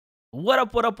What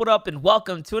up, what up, what up, and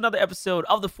welcome to another episode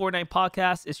of the Fortnite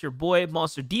Podcast. It's your boy,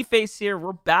 Monster D-Face here.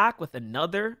 We're back with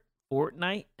another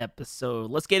Fortnite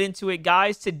episode. Let's get into it,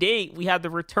 guys. Today, we have the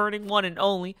returning one and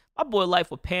only, my boy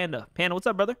Life with Panda. Panda, what's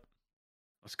up, brother?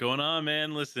 What's going on,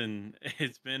 man? Listen,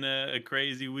 it's been a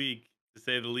crazy week to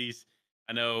say the least.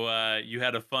 I know you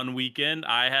had a fun weekend.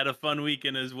 I had a fun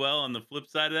weekend as well on the flip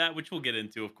side of that, which we'll get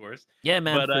into, of course. Yeah,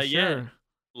 man, But for yeah, sure.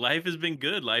 life has been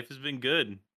good. Life has been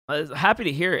good. Happy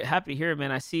to hear it. Happy to hear it,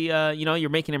 man. I see, you're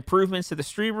making improvements to the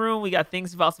stream room. We got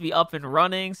things about to be up and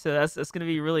running, so that's gonna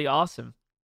be really awesome.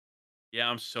 Yeah,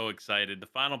 I'm so excited. The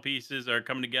final pieces are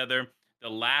coming together. The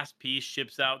last piece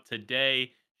ships out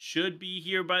today. Should be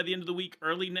here by the end of the week,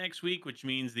 early next week, which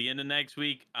means the end of next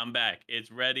week, I'm back. It's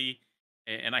ready.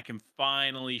 And I can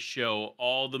finally show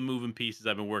all the moving pieces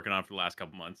I've been working on for the last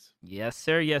couple months. Yes,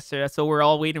 sir. Yes, sir. That's what we're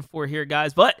all waiting for here,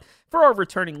 guys. But for our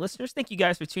returning listeners, thank you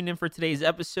guys for tuning in for today's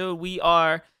episode. We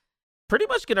are pretty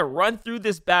much going to run through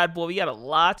this bad boy. We got a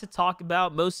lot to talk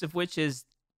about, most of which is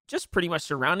just pretty much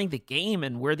surrounding the game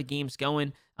and where the game's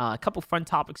going. A couple fun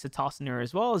topics to toss in there,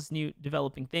 as well as new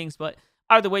developing things. But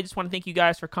either way, just want to thank you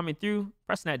guys for coming through,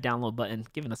 pressing that download button,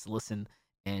 giving us a listen,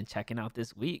 and checking out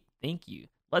this week. Thank you.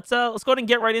 Let's go ahead and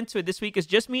get right into it. This week is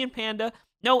just me and Panda.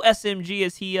 No SMG,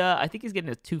 as he I think he's getting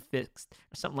a tooth fixed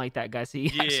or something like that, guys. So he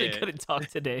actually Yeah. couldn't talk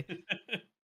today.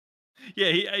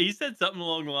 Yeah, he said something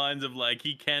along the lines of like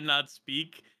he cannot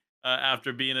speak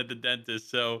after being at the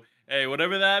dentist. So hey,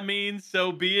 whatever that means,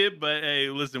 so be it. But hey,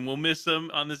 listen, we'll miss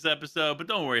him on this episode, but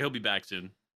don't worry, he'll be back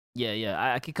soon.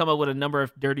 Yeah. I could come up with a number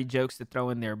of dirty jokes to throw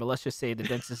in there, but let's just say the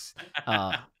dentist,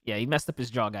 yeah, he messed up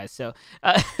his jaw, guys. So,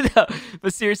 no,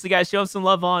 but seriously, guys, show him some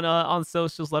love on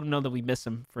socials. Let him know that we miss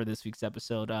him for this week's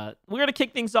episode. We're gonna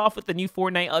kick things off with the new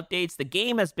Fortnite updates. The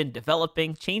game has been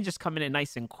developing, changes coming in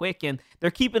nice and quick, and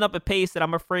they're keeping up a pace that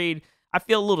I'm afraid I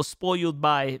feel a little spoiled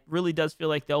by. It really does feel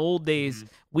like the old days, Mhm.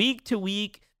 week to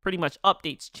week. Pretty much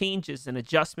updates, changes, and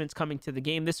adjustments coming to the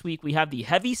game. This week, we have the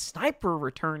Heavy Sniper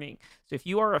returning. So if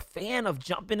you are a fan of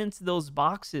jumping into those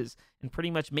boxes and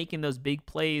pretty much making those big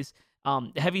plays,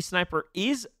 the Heavy Sniper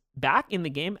is back in the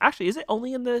game. Actually, is it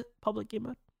only in the public game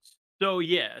mode? So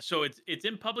yeah, so it's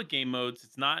in public game modes.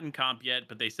 It's not in comp yet,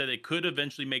 but they said it could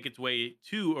eventually make its way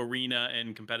to arena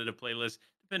and competitive playlists,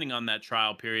 depending on that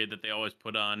trial period that they always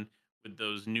put on with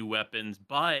those new weapons.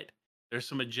 But there's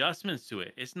some adjustments to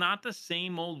it. It's not the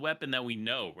same old weapon that we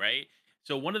know, right?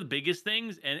 So one of the biggest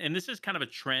things, and this is kind of a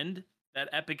trend that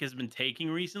Epic has been taking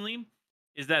recently,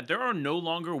 is that there are no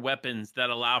longer weapons that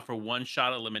allow for one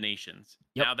shot eliminations.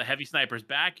 Yep. Now the heavy sniper's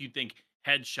back. You think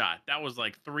headshot. That was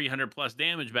like 300 plus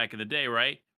damage back in the day,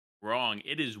 right? Wrong.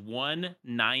 It is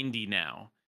 190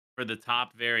 now for the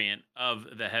top variant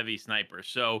of the heavy sniper.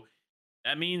 So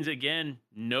that means, again,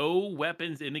 no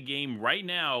weapons in the game right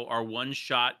now are one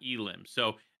shot elim.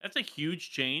 So that's a huge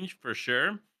change for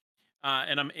sure.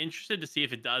 And I'm interested to see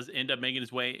if it does end up making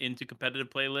its way into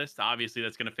competitive playlists. Obviously,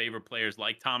 that's going to favor players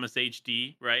like Thomas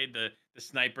HD, right? The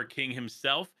sniper king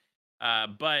himself.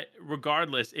 But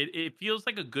regardless, it feels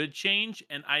like a good change.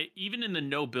 And I even in the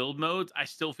no build modes, I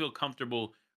still feel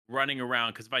comfortable running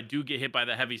around because if I do get hit by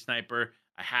the heavy sniper,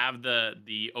 I have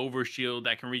the overshield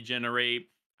that can regenerate.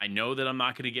 I know that I'm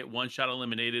not going to get one shot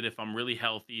eliminated if I'm really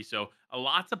healthy. So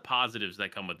lots of positives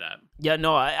that come with that. Yeah,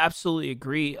 no, I absolutely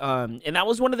agree. And that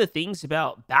was one of the things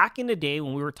about back in the day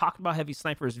when we were talking about heavy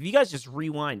snipers. If you guys just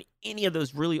rewind any of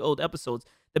those really old episodes,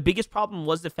 the biggest problem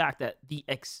was the fact that the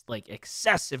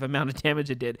excessive amount of damage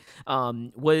it did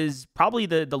was probably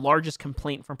the largest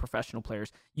complaint from professional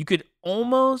players. You could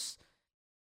almost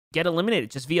get eliminated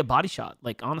just via body shot.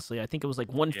 Like honestly, I think it was like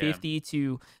Yeah. 150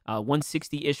 to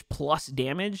 160 ish plus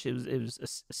damage. It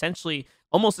was essentially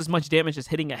almost as much damage as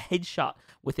hitting a headshot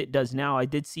with it does now. I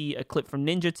did see a clip from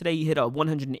Ninja today. He hit a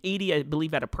 180, I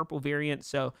believe, at a purple variant.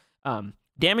 So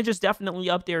damage is definitely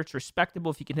up there. It's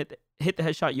respectable. If you can hit the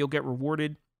headshot, you'll get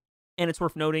rewarded. And it's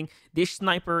worth noting, this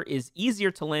sniper is easier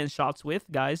to land shots with,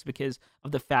 guys, because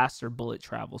of the faster bullet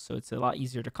travel. So it's a lot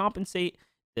easier to compensate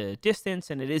the distance,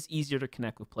 and it is easier to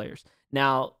connect with players.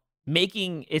 Now,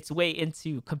 making its way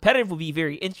into competitive will be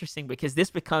very interesting because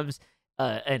this becomes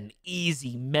an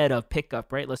easy meta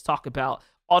pickup, right? Let's talk about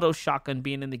auto shotgun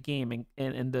being in the game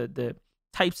and the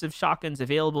types of shotguns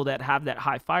available that have that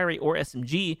high fire rate or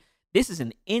SMG. This is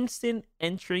an instant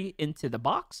entry into the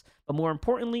box, but more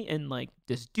importantly, in like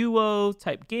this duo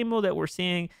type game mode that we're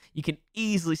seeing, you can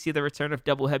easily see the return of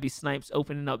double heavy snipes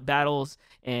opening up battles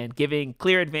and giving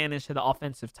clear advantage to the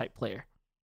offensive type player.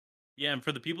 Yeah, and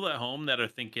for the people at home that are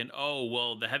thinking, "Oh,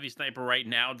 well, the heavy sniper right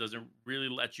now doesn't really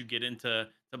let you get into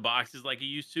the boxes like it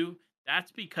used to,"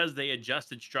 that's because they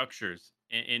adjusted structures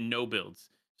in no builds.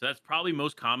 So that's probably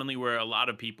most commonly where a lot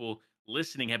of people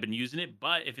listening have been using it.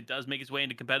 But if it does make its way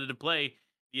into competitive play,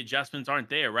 the adjustments aren't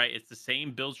there, right? It's the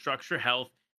same build structure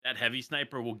health. That heavy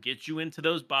sniper will get you into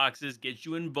those boxes, get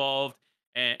you involved,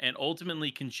 and ultimately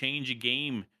can change a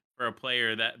game for a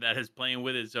player that is playing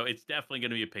with it. So it's definitely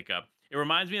going to be a pickup. It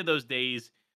reminds me of those days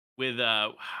with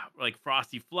like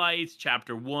Frosty Flights,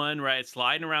 Chapter 1, right?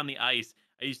 Sliding around the ice.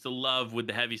 I used to love with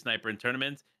the heavy sniper in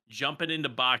tournaments, jumping into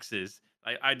boxes.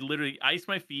 I'd literally ice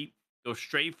my feet, go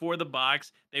straight for the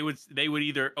box. They would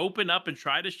either open up and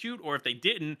try to shoot, or if they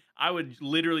didn't, I would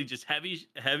literally just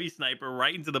heavy sniper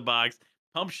right into the box,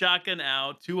 pump shotgun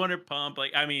out, 200 pump.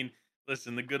 Like, I mean,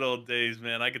 listen, the good old days,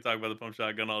 man. I could talk about the pump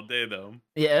shotgun all day, though.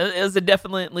 Yeah, it was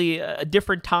definitely a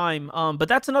different time. But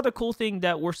that's another cool thing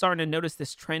that we're starting to notice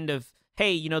this trend of,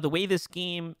 hey, the way this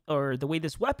game or the way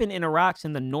this weapon interacts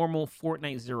in the normal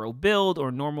Fortnite Zero build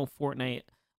or normal Fortnite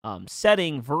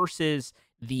setting versus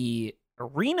the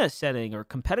arena setting or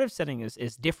competitive setting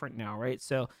is different now, right?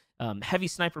 So heavy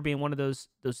sniper being one of those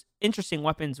interesting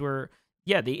weapons where,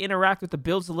 yeah, they interact with the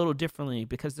builds a little differently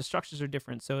because the structures are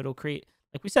different. So it'll create,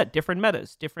 like we said, different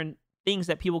metas, different things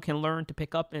that people can learn to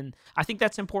pick up. And I think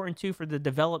that's important too for the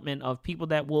development of people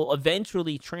that will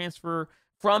eventually transfer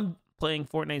from playing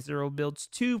Fortnite Zero builds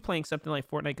to playing something like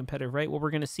Fortnite competitive, right? What we're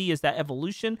going to see is that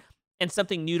evolution and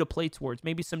something new to play towards,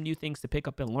 maybe some new things to pick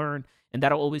up and learn. And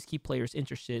that'll always keep players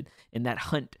interested in that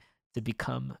hunt to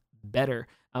become better.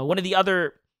 One of the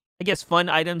other, I guess, fun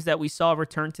items that we saw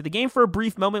return to the game for a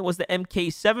brief moment was the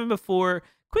MK7 before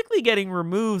quickly getting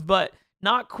removed, but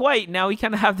not quite. Now we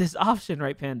kind of have this option,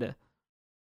 right, Panda?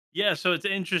 Yeah, so it's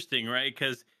interesting, right?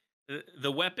 Because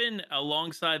the weapon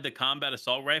alongside the combat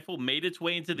assault rifle made its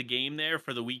way into the game there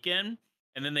for the weekend,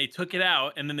 and then they took it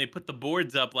out, and then they put the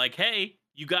boards up like, "Hey,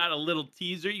 you got a little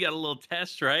teaser, you got a little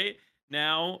test, right?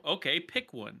 Now, okay,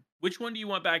 pick one. Which one do you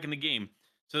want back in the game?"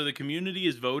 So the community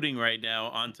is voting right now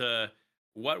onto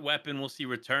what weapon we'll see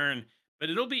return, but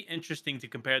it'll be interesting to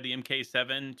compare the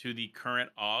MK7 to the current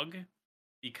AUG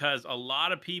because a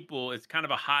lot of people, it's kind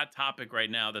of a hot topic right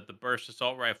now that the burst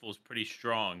assault rifle is pretty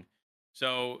strong.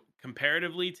 So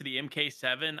comparatively to the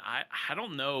MK7, I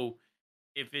don't know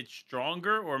if it's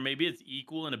stronger or maybe it's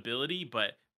equal in ability,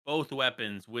 but both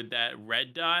weapons with that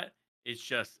red dot,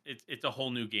 it's a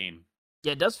whole new game.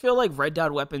 Yeah, it does feel like red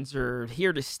dot weapons are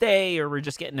here to stay, or we're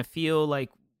just getting to feel like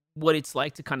what it's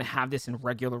like to kind of have this in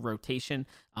regular rotation.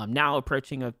 Now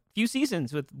approaching a few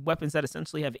seasons with weapons that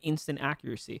essentially have instant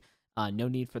accuracy, no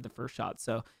need for the first shot.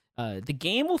 So the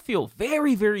game will feel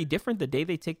very, very different the day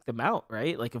they take them out,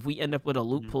 right? Like if we end up with a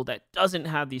loot Mhm. pool that doesn't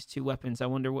have these two weapons, I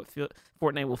wonder what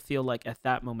Fortnite will feel like at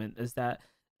that moment. Is that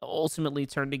ultimately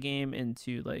turn the game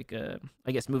into like,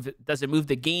 I guess, does it move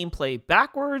the gameplay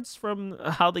backwards from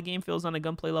how the game feels on a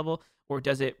gunplay level, or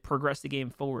does it progress the game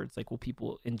forwards? Like, will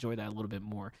people enjoy that a little bit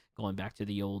more going back to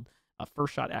the old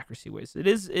first shot accuracy ways? It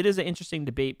is an interesting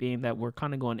debate, being that we're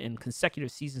kind of going in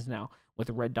consecutive seasons now with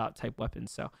a red dot type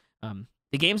weapons. So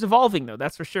the game's evolving, though,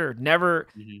 that's for sure. Never,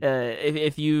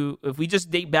 Mhm. if we just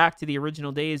date back to the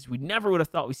original days, we never would have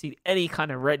thought we'd see any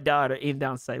kind of red dot or aim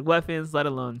down sight weapons, let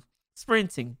alone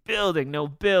sprinting, building, no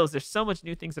builds. There's so much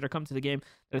new things that are coming to the game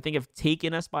that I think have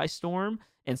taken us by storm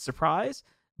and surprise.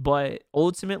 But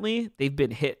ultimately, they've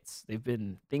been hits. They've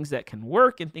been things that can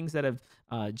work and things that have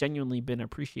genuinely been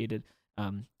appreciated.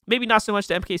 Maybe not so much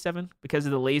the MK7 because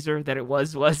of the laser that it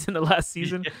was in the last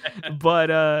season, Yeah.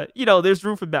 but there's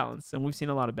room for balance, and we've seen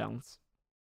a lot of balance.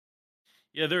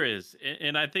 Yeah, there is,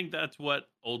 and I think that's what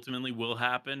ultimately will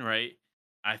happen, right?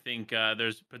 I think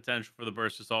there's potential for the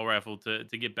burst assault rifle to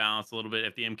get balanced a little bit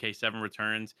if the MK7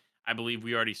 returns. I believe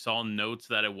we already saw notes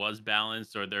that it was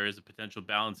balanced, or there is a potential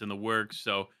balance in the works.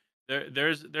 So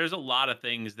there's a lot of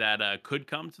things that could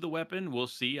come to the weapon. We'll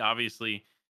see. Obviously,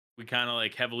 we kind of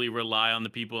like heavily rely on the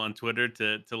people on Twitter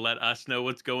to let us know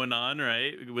what's going on,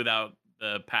 right? Without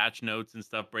the patch notes and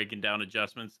stuff breaking down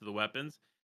adjustments to the weapons,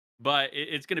 but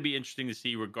it's going to be interesting to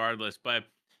see regardless. But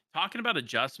talking about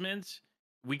adjustments,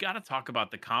 we got to talk about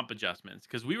the comp adjustments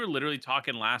because we were literally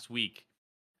talking last week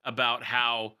about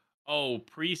how, oh,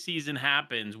 preseason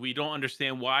happens. We don't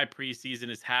understand why preseason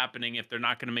is happening if they're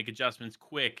not going to make adjustments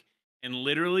quick. And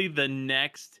literally the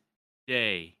next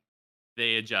day,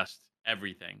 they adjust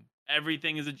everything.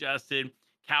 Everything is adjusted.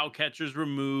 Cow catchers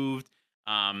removed.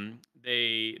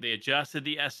 They adjusted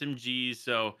the SMGs,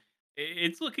 so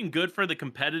it's looking good for the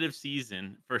competitive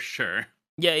season for sure.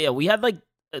 Yeah, we had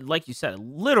like you said,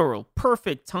 literal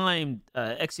perfect time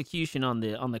execution on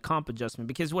the comp adjustment,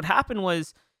 because what happened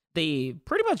was they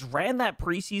pretty much ran that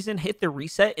preseason, hit the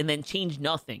reset, and then changed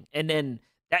nothing, and then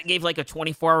that gave like a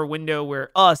 24-hour window where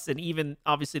us and even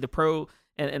obviously the pro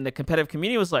and the competitive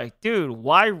community was like, dude,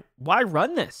 why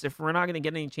run this if we're not going to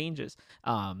get any changes?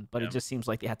 But it Yeah. just seems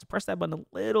like they had to press that button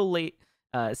a little late.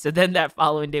 So then that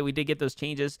following day, we did get those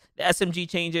changes. The SMG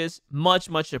changes,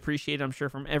 much appreciated, I'm sure,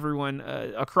 from everyone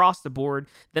across the board.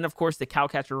 Then, of course, the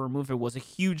cowcatcher removal was a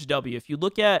huge W. If you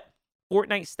look at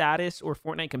Fortnite status or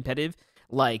Fortnite competitive,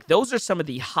 like those are some of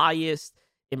the highest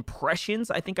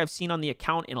impressions I think I've seen on the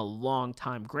account in a long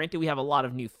time. Granted, we have a lot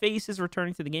of new faces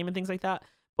returning to the game and things like that,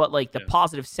 but like the Yeah.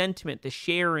 positive sentiment, the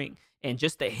sharing, and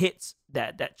just the hits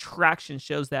that traction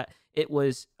shows that it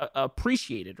was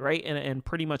appreciated, right? And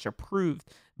pretty much approved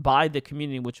by the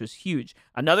community, which was huge.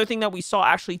 Another thing that we saw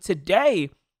actually today,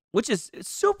 which is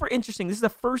super interesting. This is the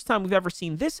first time we've ever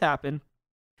seen this happen.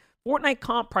 Fortnite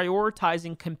comp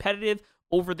prioritizing competitive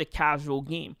over the casual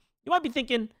game. You might be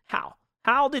thinking, how?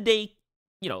 How did they,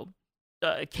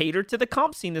 cater to the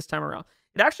comp scene this time around?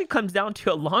 It actually comes down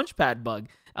to a launchpad bug.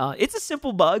 It's a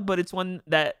simple bug, but it's one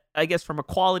that I guess from a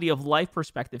quality of life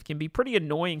perspective can be pretty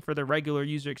annoying for the regular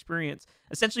user experience.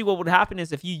 Essentially, what would happen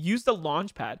is if you use the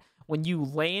launchpad when you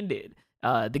landed,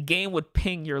 the game would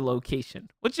ping your location,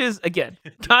 which is again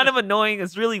kind of annoying.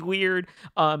 It's really weird.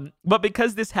 But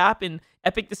because this happened,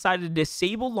 Epic decided to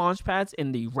disable launchpads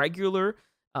in the regular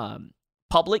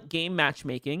public game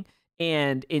matchmaking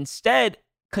and instead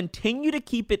continue to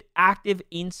keep it active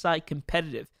inside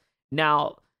competitive.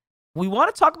 Now, we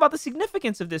want to talk about the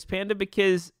significance of this, Panda,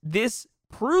 because this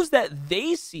proves that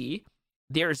they see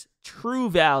there's true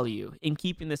value in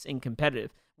keeping this in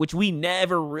competitive, which we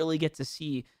never really get to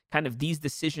see kind of these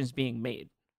decisions being made.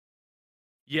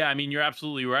 Yeah, I mean, you're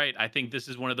absolutely right. I think this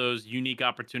is one of those unique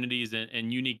opportunities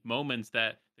and unique moments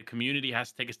that the community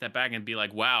has to take a step back and be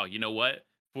like, wow, you know what?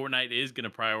 Fortnite is going to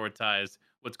prioritize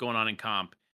what's going on in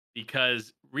comp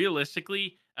because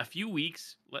realistically, a few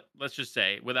weeks, let's just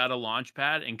say, without a launch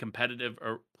pad and competitive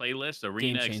or playlist, Game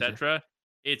arena, changer. etc.,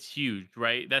 it's huge,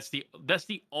 right? That's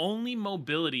the only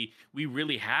mobility we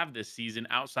really have this season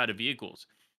outside of vehicles.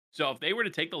 So if they were to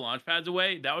take the launch pads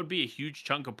away, that would be a huge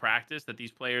chunk of practice that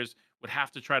these players would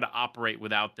have to try to operate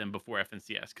without them before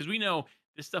FNCS because we know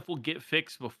this stuff will get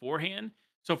fixed beforehand.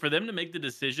 So for them to make the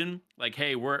decision, like,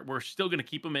 hey, we're still going to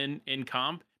keep them in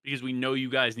comp because we know you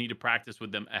guys need to practice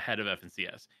with them ahead of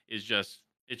FNCS is just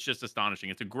it's just astonishing.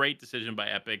 It's a great decision by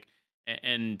Epic,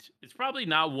 and it's probably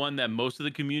not one that most of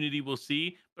the community will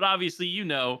see, but obviously,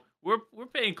 we're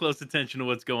paying close attention to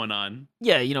what's going on.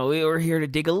 Yeah, we're here to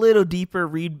dig a little deeper,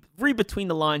 read between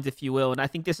the lines, if you will. And I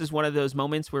think this is one of those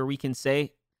moments where we can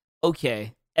say,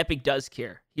 okay, Epic does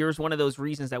care. Here's one of those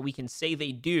reasons that we can say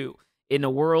they do in a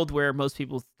world where most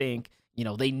people think,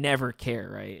 they never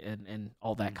care, right? And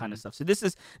all that kind of Hmm. stuff. So this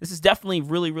is definitely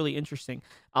really interesting.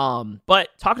 But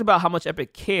talking about how much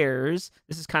Epic cares,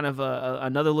 this is kind of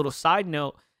another little side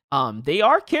note. They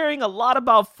are caring a lot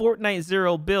about Fortnite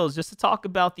Zero builds. Just to talk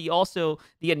about the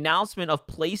announcement of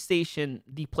the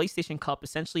PlayStation Cup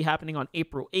essentially happening on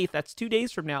April 8th. That's 2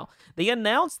 days from now. They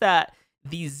announced that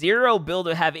the Zero build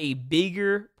will have a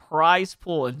bigger prize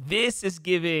pool, and this is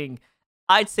giving,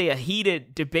 I'd say, a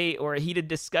heated debate or a heated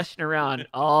discussion around.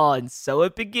 Oh, and so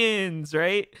it begins,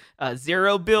 right?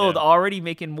 Zero build Yeah. already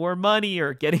making more money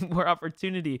or getting more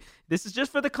opportunity. This is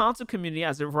just for the console community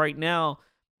as of right now.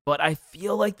 But I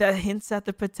feel like that hints at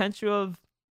the potential of,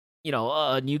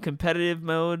 a new competitive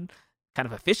mode kind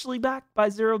of officially backed by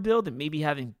Zero Build and maybe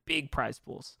having big prize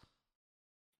pools.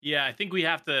 Yeah, I think we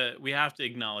have to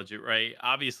acknowledge it, right?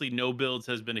 Obviously, no builds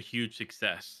has been a huge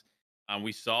success.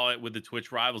 We saw it with the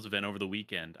Twitch Rivals event over the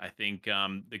weekend. I think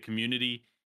the community,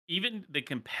 even the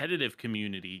competitive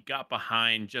community, got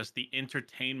behind just the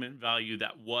entertainment value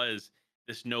that was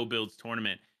this no builds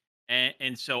tournament,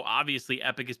 and so obviously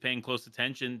Epic is paying close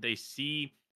attention. They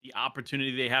see the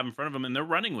opportunity they have in front of them, and they're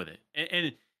running with it.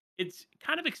 And it's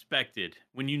kind of expected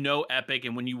when you know Epic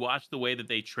and when you watch the way that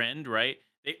they trend, right?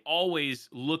 They always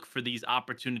look for these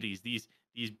opportunities, these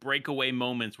breakaway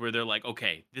moments where they're like,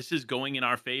 okay, this is going in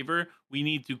our favor. We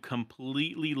need to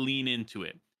completely lean into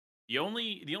it. The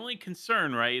only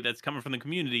concern, right, that's coming from the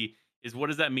community is what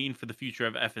does that mean for the future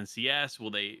of FNCS?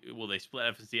 Will they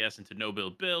split FNCS into no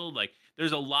build? Like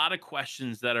there's a lot of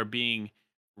questions that are being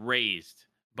raised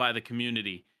by the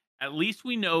community. At least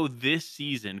we know this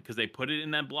season, because they put it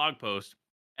in that blog post,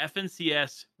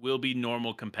 FNCS will be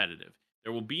normal competitive.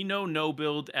 There will be no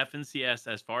build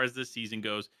FNCS as far as this season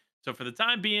goes. So for the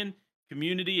time being,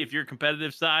 community, if you're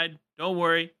competitive side, don't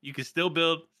worry. You can still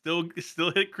build,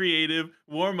 still hit creative,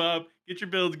 warm up, get your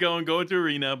builds going, go into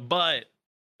arena. But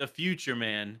the future,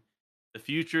 man, the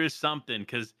future is something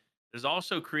because there's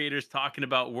also creators talking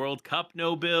about World Cup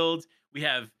no builds. We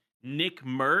have Nick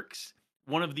Merckx,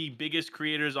 one of the biggest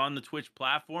creators on the Twitch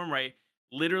platform, right?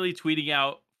 literally tweeting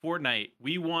out, Fortnite,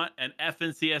 we want an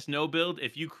FNCS no build.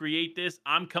 If you create this,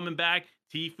 I'm coming back.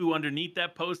 Tfue underneath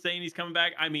that post saying he's coming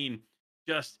back. I mean,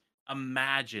 just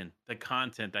imagine the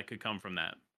content that could come from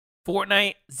that.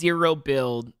 Fortnite zero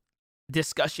build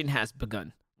discussion has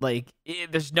begun. Like,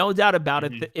 there's no doubt about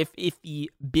it. That if the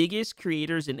biggest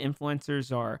creators and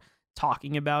influencers are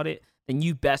talking about it, then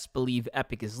you best believe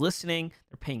Epic is listening.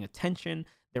 They're paying attention.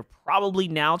 They're probably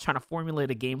now trying to formulate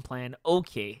a game plan.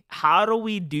 Okay, how do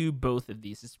we do both of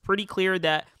these? It's pretty clear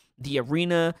that the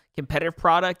arena competitive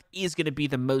product is going to be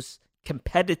the most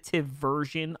competitive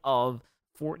version of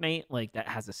Fortnite, like that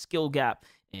has a skill gap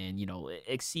and, it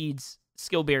exceeds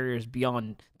skill barriers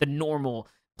beyond the normal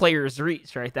player's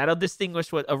reach, right? That'll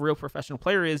distinguish what a real professional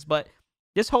player is. But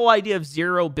this whole idea of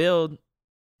zero build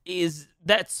is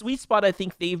that sweet spot I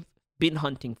think they've been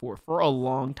hunting for a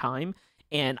long time.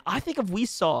 And I think if we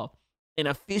saw an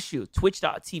official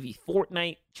twitch.tv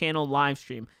Fortnite channel live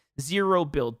stream, zero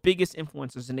build, biggest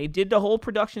influencers, and they did the whole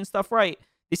production stuff right,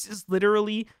 this is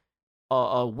literally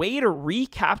a way to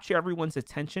recapture everyone's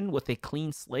attention with a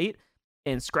clean slate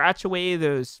and scratch away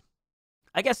those,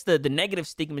 I guess, the negative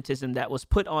stigmatism that was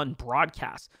put on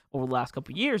broadcast over the last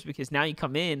couple of years, because now you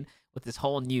come in with this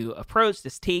whole new approach,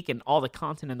 this take, and all the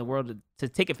content in the world to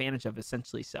take advantage of,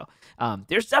 essentially. So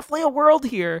there's definitely a world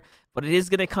here, but it is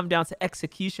going to come down to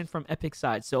execution from Epic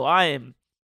side. So I am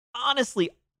honestly,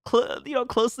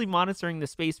 closely monitoring the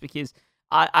space, because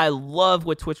I love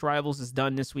what Twitch Rivals has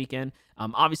done this weekend.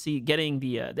 Obviously, getting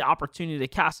the opportunity to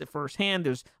cast it firsthand.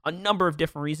 There's a number of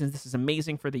different reasons. This is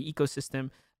amazing for the ecosystem,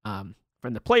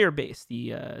 from the player base,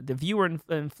 the viewer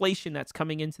inflation that's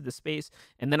coming into the space,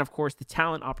 and then of course the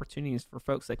talent opportunities for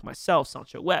folks like myself,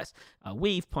 Sancho West,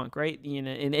 Wavepunk, right,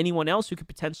 and anyone else who could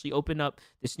potentially open up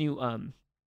this new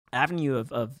avenue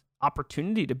of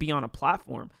opportunity to be on a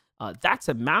platform. That's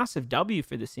a massive W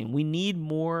for the scene. We need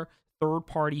more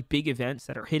third-party big events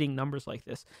that are hitting numbers like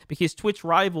this, because Twitch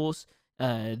Rivals,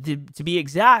 to be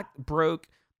exact, broke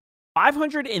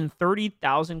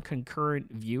 530,000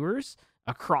 concurrent viewers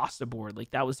across the board. Like,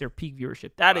 that was their peak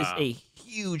viewership. That is a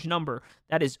huge number.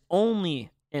 That is only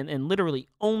and literally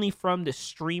only from the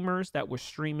streamers that were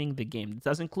streaming the game. It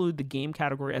does include the game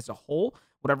category as a whole,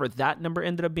 whatever that number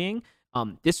ended up being.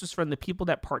 This was from the people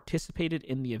that participated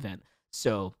in the event.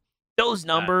 So those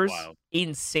numbers,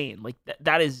 insane. Like,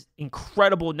 that is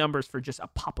incredible numbers for just a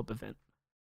pop-up event.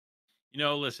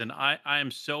 Listen, I am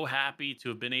so happy to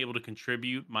have been able to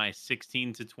contribute my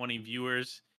 16 to 20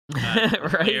 viewers to the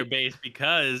Right? player base,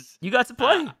 because You got to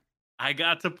play. I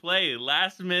got to play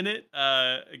last minute.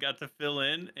 I got to fill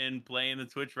in and play in the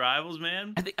Twitch Rivals,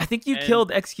 man. I think you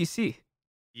killed XQC.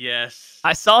 Yes,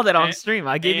 I saw that on stream.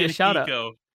 I gave you a shout out.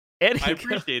 I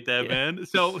appreciate that, man.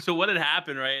 So what had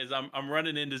happened, right, is I'm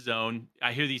running into zone.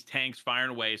 I hear these tanks firing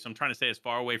away, so I'm trying to stay as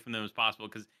far away from them as possible,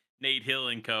 because Nate Hill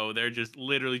and co, they're just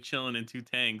literally chilling in two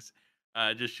tanks,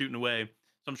 just shooting away.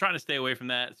 So I'm trying to stay away from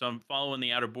that. So I'm following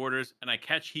the outer borders, and I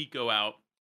catch Hiko out,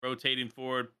 rotating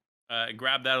forward,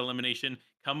 grab that elimination,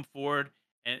 come forward,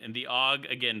 and the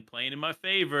AUG, again, playing in my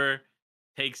favor,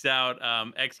 takes out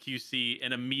XQC,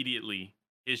 and immediately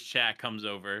his chat comes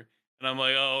over. And I'm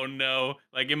like, oh no!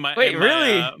 Like,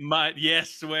 really? Yes,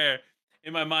 swear.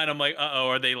 In my mind, I'm like, uh-oh,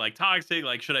 are they like toxic?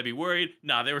 Like, should I be worried?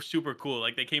 Nah, they were super cool.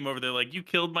 Like, they came over, they're like, you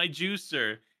killed my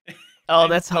juicer. Oh,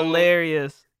 that's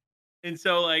hilarious. And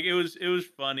so, like, it was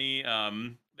funny.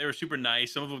 They were super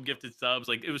nice. Some of them gifted subs.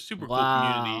 Like, it was super cool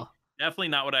community. Definitely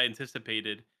not what I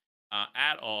anticipated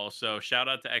at all. So shout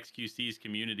out to XQC's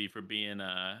community for being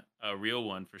a real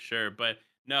one for sure. But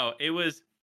no, it was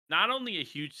not only a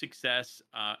huge success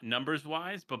numbers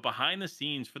wise, but behind the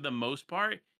scenes, for the most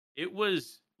part, it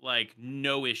was like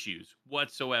no issues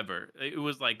whatsoever. It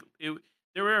was like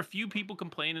there were a few people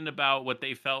complaining about what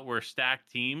they felt were stacked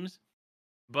teams,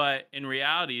 but in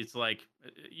reality, it's like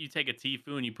you take a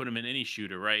Tfue and you put him in any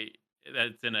shooter, right?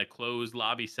 That's in a closed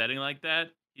lobby setting like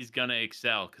that, he's gonna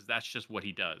excel, because that's just what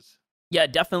he does. Yeah,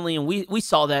 definitely, and we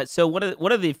saw that. So one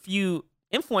of the few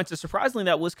influencers, surprisingly,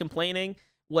 that was complaining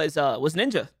was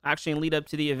Ninja, actually, in lead up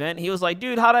to the event. He was like,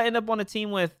 dude, how'd I end up on a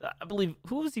team with, I believe,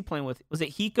 who was he playing with? Was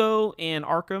it Hiko and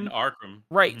Arkham?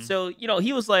 Right. Mm-hmm. So,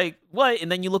 he was like, what? And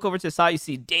then you look over to the side, you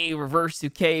see Dave, Reverse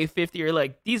 2K, 50. You're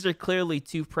like, these are clearly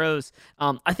two pros.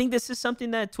 I think this is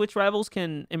something that Twitch Rivals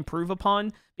can improve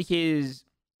upon, because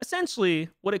essentially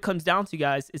what it comes down to,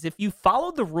 guys, is if you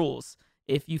followed the rules,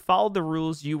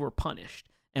 you were punished.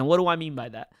 And what do I mean by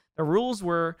that? The rules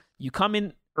were, you come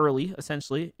in early,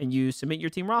 essentially, and you submit your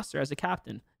team roster as a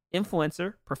captain,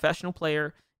 influencer, professional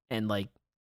player, and like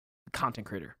content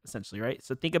creator, essentially, right?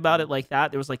 So think about it like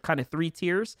that. There was like kind of 3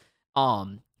 tiers.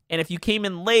 And if you came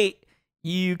in late,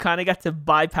 you kind of got to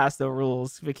bypass the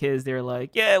rules because they're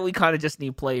like, yeah, we kind of just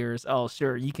need players. Oh,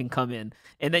 sure, you can come in.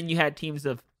 And then you had teams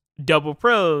of double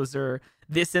pros or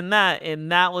this and that.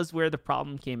 And that was where the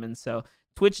problem came in. So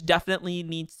Twitch definitely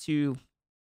needs to,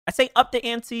 I say, up the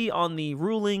ante on the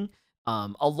ruling,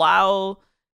 allow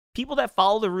people that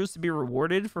follow the rules to be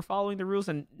rewarded for following the rules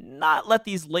and not let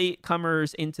these late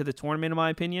comers into the tournament, in my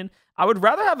opinion. I would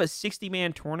rather have a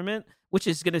 60-man tournament, which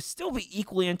is going to still be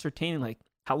equally entertaining. Like,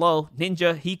 hello,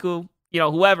 Ninja, Hiku,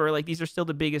 whoever, like these are still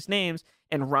the biggest names,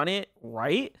 and run it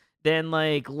right, than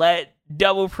like let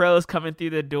double pros coming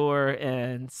through the door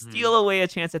and Mhm. steal away a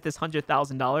chance at this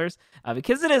 $100,000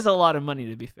 because it is a lot of money,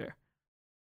 to be fair.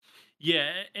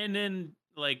 Yeah, and then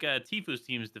like Tifu's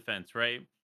team's defense, right?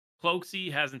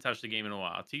 Cloaksy hasn't touched the game in a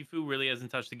while. Tifu really hasn't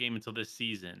touched the game until this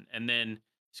season. And then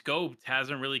Scoped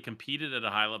hasn't really competed at a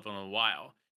high level in a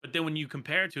while. But then when you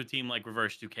compare it to a team like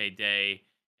Reverse 2K Day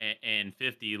and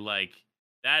 50, like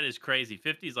that is crazy.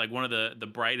 50 is like one of the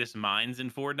brightest minds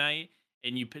in Fortnite.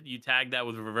 And you tag that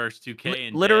with Reverse 2K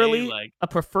and Day, Literally like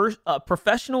a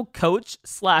professional coach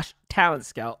slash talent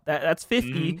scout. That's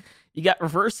 50. mhm. You got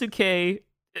Reverse 2K.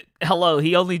 Hello,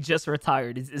 he only just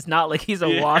retired. It's not like he's a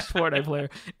Yeah. washed Fortnite player.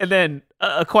 And then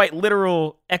a quite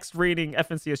literal X rating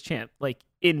FNCS champ, like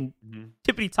in Mhm.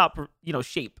 tippity top,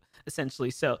 shape essentially.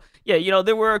 So yeah,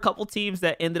 there were a couple teams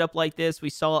that ended up like this. We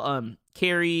saw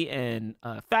Carey and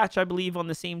Fatch, I believe, on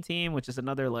the same team, which is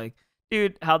another like,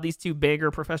 dude, how these two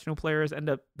bigger professional players end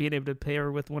up being able to pair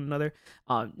with one another.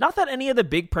 Not that any of the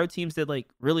big pro teams did like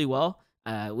really well,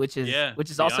 which is Yeah, which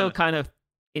to is be also honest. kind of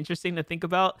interesting to think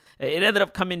about. It ended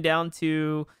up coming down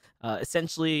to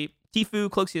essentially Tifu,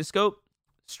 Cloaksy, and Scope,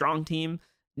 strong team.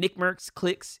 Nick Merckx,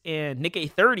 Clicks, and Nick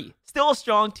A30, still a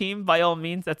strong team by all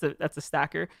means. That's a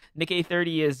stacker. Nick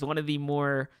A30 is one of the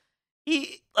more,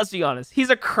 let's be honest, he's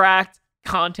a cracked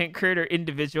content creator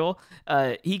individual.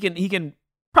 He can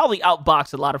probably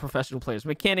outbox a lot of professional players.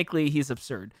 Mechanically, he's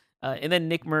absurd. And then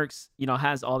Nick Merckx,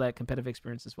 has all that competitive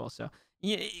experience as well. So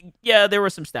yeah, there were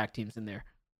some stack teams in there.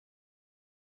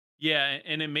 Yeah,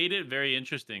 and it made it very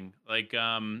interesting. Like,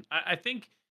 I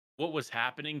think what was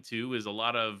happening too is a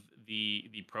lot of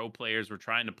the pro players were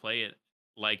trying to play it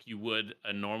like you would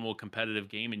a normal competitive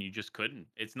game, and you just couldn't.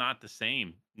 It's not the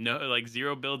same. No, like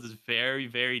zero builds is very,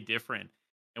 very different,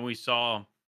 and we saw,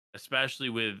 especially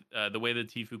with the way that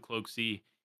Tifu Cloaksy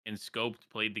and Scoped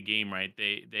played the game. Right,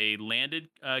 they landed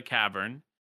Cavern.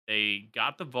 They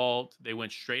got the vault. They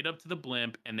went straight up to the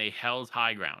blimp and they held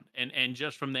high ground. And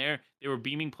just from there, they were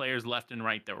beaming players left and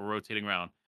right that were rotating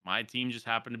around. My team just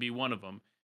happened to be one of them.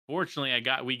 Fortunately,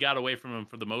 we got away from them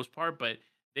for the most part, but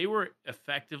they were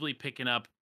effectively picking up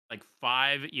like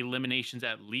 5 eliminations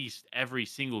at least every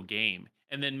single game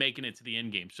and then making it to the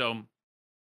end game. So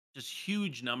just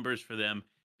huge numbers for them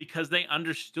because they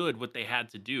understood what they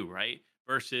had to do, right?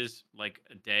 Versus like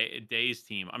Day's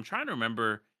team. I'm trying to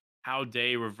remember how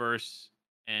Day, Reverse,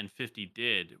 and 50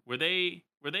 did. Were they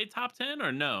top 10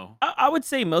 or no? I would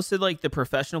say most of like the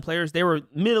professional players, they were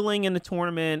middling in the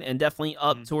tournament and definitely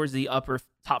up Mhm. towards the upper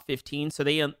top 15. So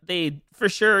they for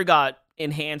sure got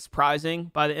enhanced prizing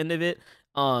by the end of it.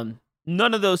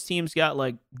 None of those teams got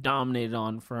like dominated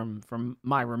on from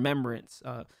my remembrance.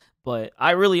 But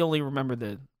I really only remember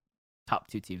the top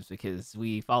two teams because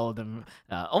we followed them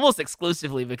almost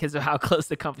exclusively because of how close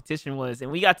the competition was,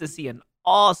 and we got to see an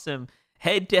awesome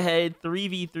head-to-head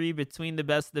 3v3 between the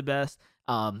best of the best.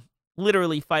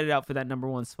 Literally fight it out for that number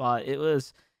one spot. It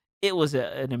was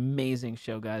an amazing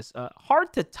show, guys.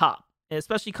 Hard to top,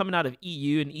 especially coming out of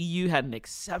EU, and EU had an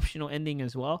exceptional ending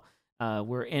as well,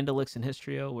 where Andalix and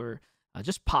Histrio were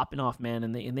just popping off, man,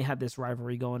 and they had this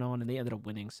rivalry going on, and they ended up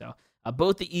winning. So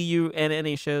both the EU and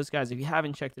NA shows, guys, if you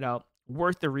haven't checked it out,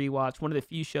 worth the rewatch. One of the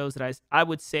few shows that I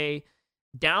would say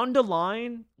down the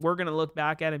line we're gonna look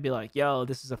back at and be like, yo,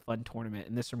 this is a fun tournament,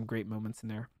 and there's some great moments in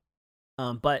there.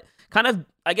 But kind of,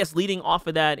 I guess, leading off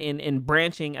of that and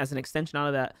branching as an extension out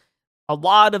of that, a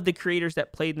lot of the creators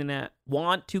that played in that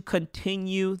want to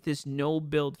continue this no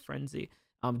build frenzy.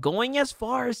 Going as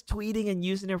far as tweeting and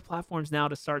using their platforms now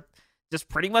to start just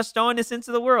pretty much throwing this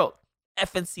into the world.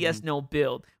 FNCS Mhm. no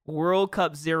build, World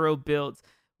Cup zero builds.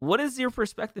 What is your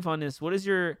perspective on this? What is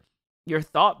your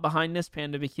thought behind this,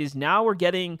 Panda? Because now we're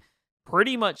getting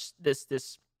pretty much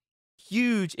this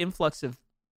huge influx of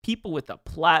people with a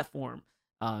platform,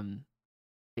 um,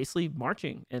 basically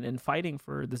marching and fighting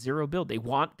for the zero build. They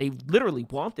literally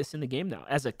want this in the game now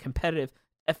as a competitive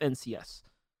FNCS.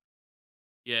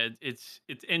 Yeah, it's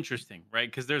interesting, right?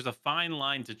 Because there's a fine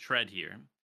line to tread here.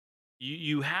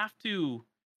 You have to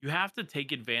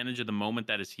take advantage of the moment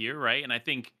that is here, right? And I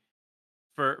think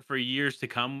for years to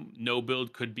come, no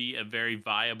build could be a very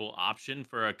viable option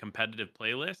for a competitive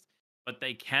playlist, but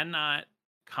they cannot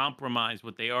compromise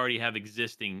what they already have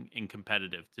existing in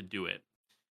competitive to do it.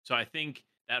 So I think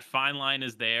that fine line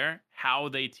is there. How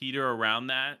they teeter around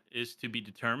that is to be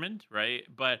determined, right?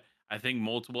 But I think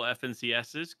multiple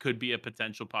FNCSs could be a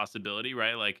potential possibility,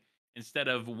 right? Like instead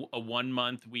of a 1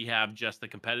 month, we have just the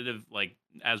competitive, like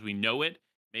as we know it.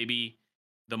 Maybe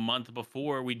the month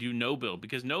before we do no build,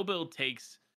 because no build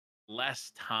takes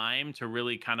less time to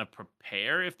really kind of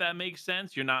prepare, if that makes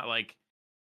sense. You're not like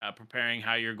preparing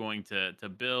how you're going to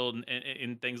build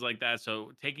and things like that.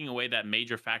 So taking away that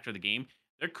major factor of the game,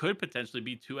 there could potentially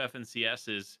be two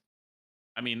FNCSs.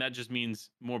 I mean, that just means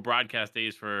more broadcast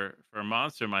days for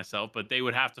Monster and myself, but they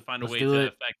would have to find a Let's way do to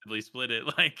it. effectively split it.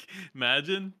 Like,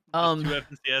 imagine just Um, two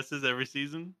FNCSs every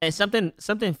season. and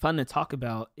something fun to talk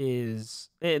about is,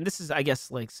 and this is, I guess,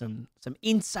 like some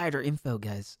insider info,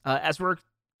 guys. As we're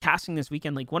casting this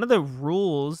weekend, like one of the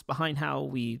rules behind how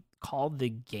we called the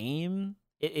game,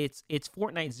 it's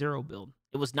Fortnite Zero Build.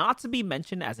 It was not to be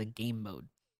mentioned as a game mode.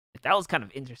 Like, that was kind of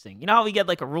interesting. You know how we get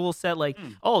like a rule set, like,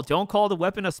 Hmm. oh, don't call the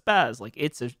weapon a spaz. Like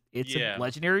it's a Yeah.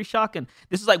 legendary shotgun.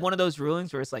 This is like one of those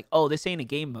rulings where it's like, oh, this ain't a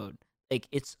game mode. Like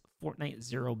it's Fortnite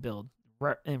Zero Build,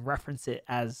 and reference it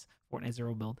as Fortnite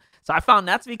Zero Build. So I found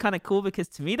that to be kind of cool, because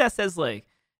to me that says like,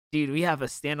 dude, we have a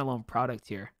standalone product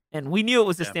here, and we knew it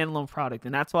was a Yeah. standalone product,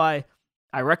 and that's why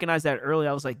I recognized that early.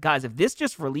 I was like, guys, if this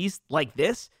just released like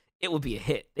this, it would be a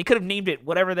hit. They could have named it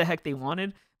whatever the heck they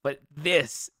wanted, but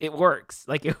this, it works.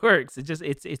 Like it works.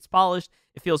 It's polished.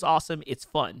 It feels awesome. It's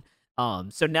fun.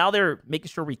 So now they're making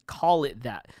sure we call it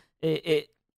that. It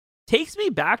takes me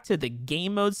back to the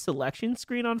game mode selection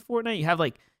screen on Fortnite. You have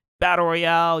like battle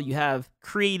royale, you have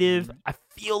creative. Mhm. I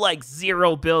feel like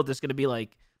Zero Build is going to be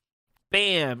like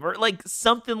bam, or like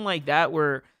something like that,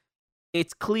 where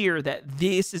it's clear that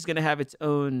this is going to have its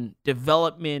own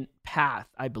development path,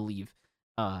 I believe.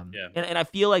 Yeah. And I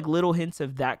feel like little hints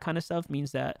of that kind of stuff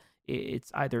means that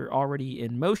it's either already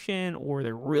in motion or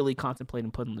they're really contemplating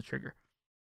putting the trigger.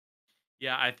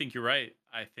 Yeah, I think you're right.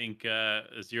 I think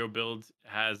Zero Build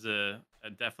has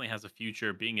definitely has a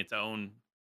future being its own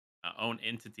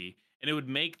entity, and it would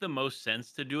make the most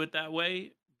sense to do it that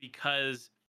way,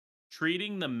 because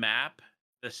treating the map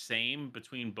the same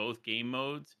between both game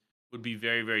modes would be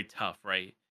very, very tough,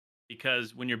 right?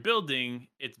 Because when you're building,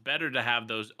 it's better to have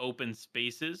those open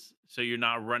spaces so you're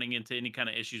not running into any kind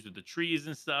of issues with the trees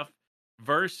and stuff.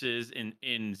 Versus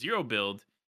in Zero Build,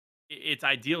 it's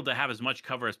ideal to have as much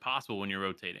cover as possible when you're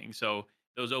rotating. So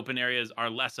those open areas are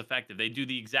less effective. They do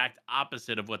the exact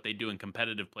opposite of what they do in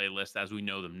competitive playlists as we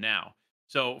know them now.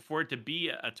 So for it to be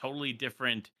a totally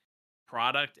different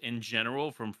product in general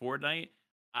from Fortnite,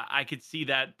 I could see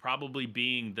that probably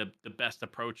being the best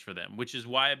approach for them, which is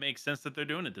why it makes sense that they're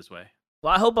doing it this way.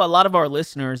 Well, I hope a lot of our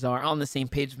listeners are on the same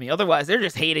page with me. Otherwise, they're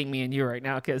just hating me and you right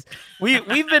now, because we've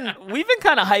been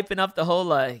kind of hyping up the whole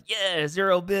like, yeah,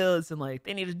 Zero Builds, and like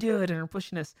they need to do it and are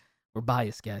pushing us. We're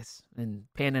biased, guys, and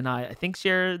Pan and I think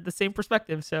share the same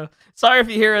perspective. So sorry if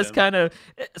you hear us Yeah. kind of.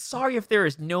 Sorry if there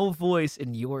is no voice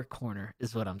in your corner,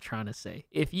 is what I'm trying to say.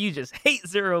 If you just hate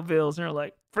Zero Builds and are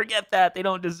like, forget that, they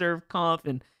don't deserve comp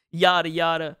and yada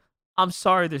yada. I'm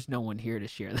sorry, there's no one here to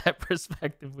share that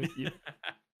perspective with you.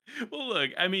 Well,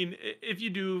 look, I mean, if you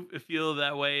do feel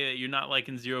that way, that you're not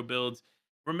liking Zero Builds,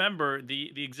 remember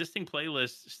the existing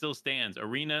playlist still stands.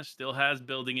 Arena still has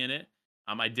building in it.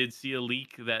 I did see a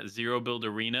leak that Zero Build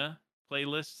Arena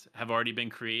playlists have already been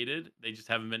created. They just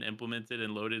haven't been implemented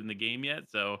and loaded in the game yet.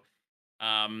 So,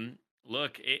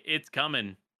 look, it's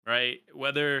coming, right?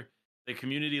 Whether the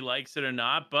community likes it or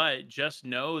not, but just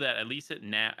know that at least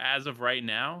as of right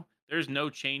now, there's no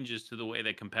changes to the way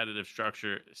that competitive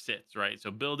structure sits, right?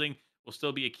 So building will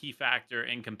still be a key factor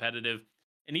in competitive,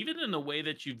 and even in the way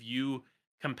that you view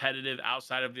competitive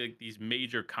outside of like these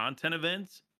major content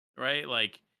events, right?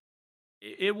 Like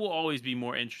it will always be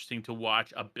more interesting to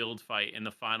watch a build fight in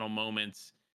the final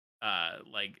moments,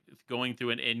 like going through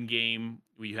an end game.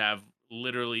 We have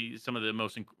literally some of the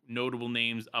most notable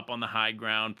names up on the high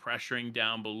ground, pressuring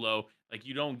down below. Like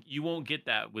you won't get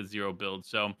that with Zero Build.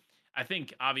 So I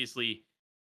think obviously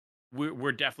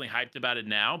we're definitely hyped about it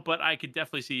now, but I could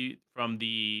definitely see from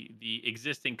the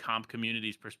existing comp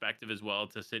community's perspective as well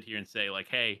to sit here and say like,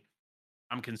 hey,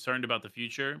 I'm concerned about the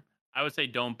future. I would say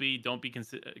don't be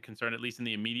concerned, at least in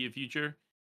the immediate future.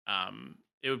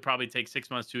 It would probably take 6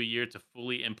 months to a year to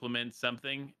fully implement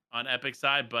something on Epic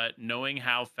side, but knowing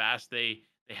how fast they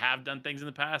have done things in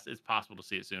the past, it's possible to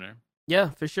see it sooner.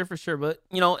 Yeah, for sure, for sure. But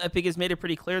Epic has made it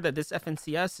pretty clear that this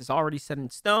FNCS is already set in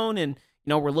stone, and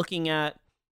we're looking at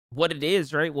what it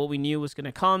is, right? What we knew was going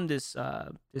to come, this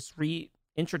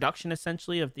reintroduction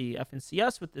essentially of the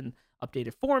FNCS with an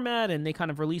updated format, and they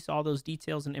kind of release all those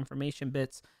details and information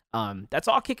bits. That's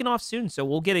all kicking off soon, so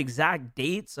we'll get exact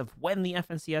dates of when the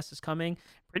FNCS is coming,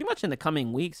 pretty much in the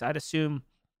coming weeks. I'd assume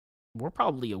we're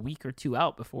probably a week or two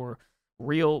out before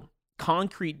real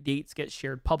concrete dates get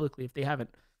shared publicly if they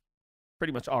haven't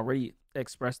pretty much already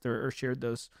expressed or shared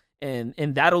those, and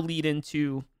that'll lead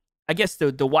into, I guess,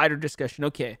 the wider discussion.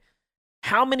 Okay,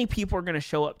 how many people are going to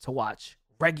show up to watch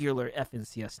regular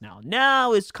FNCS now?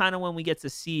 Now is kind of when we get to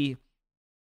see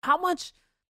how much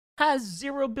has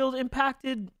zero build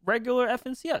impacted regular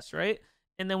FNCS, right?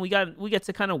 And then we get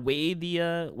to kind of weigh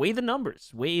the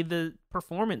numbers, weigh the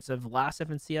performance of last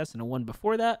FNCS and the one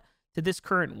before that to this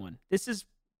current one. This is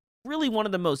really one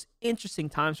of the most interesting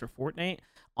times for Fortnite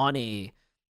on a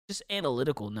just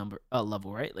analytical number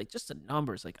level, right? Like just the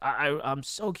numbers. Like I'm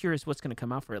so curious what's gonna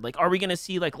come out for it. Like, are we gonna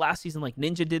see like last season, like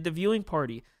Ninja did the viewing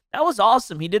party? That was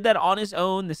awesome. He did that on his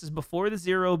own. This is before the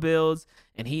zero builds,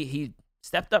 and he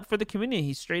stepped up for the community.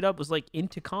 He straight up was like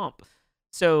into comp.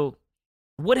 So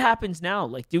what happens now?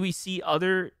 Like, do we see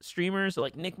other streamers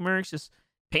like Nick Merckx just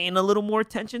paying a little more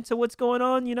attention to what's going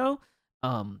on?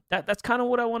 That's kind of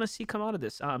what I want to see come out of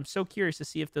this. I'm so curious to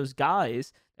see if those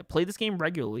guys that play this game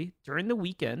regularly during the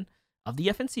weekend of the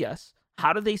FNCS,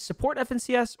 how do they support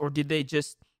FNCS, or did they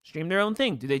just stream their own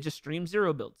thing? Do they just stream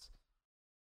zero builds?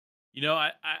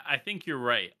 I think you're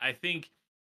right. I think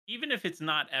even if it's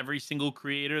not every single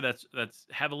creator that's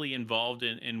heavily involved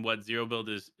in what zero build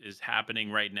is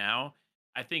happening right now,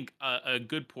 I think a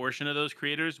good portion of those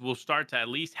creators will start to at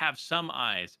least have some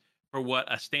eyes for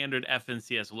what a standard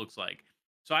FNCS looks like.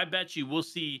 So I bet you we'll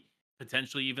see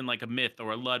potentially even like a Myth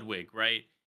or a Ludwig, right?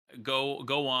 Go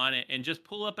on and just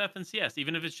pull up FNCS,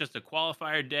 even if it's just a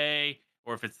qualifier day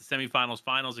or if it's the semifinals,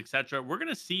 finals, etc. We're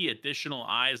gonna see additional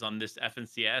eyes on this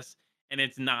FNCS, and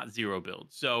it's not zero build.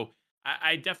 So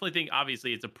I definitely think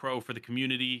obviously it's a pro for the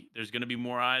community. There's gonna be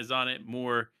more eyes on it,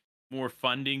 more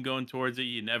funding going towards it.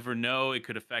 You never know; it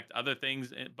could affect other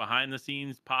things behind the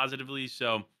scenes positively.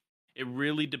 So it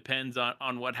really depends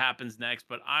on what happens next.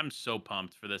 But I'm so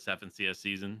pumped for this FNCS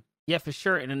season. Yeah, for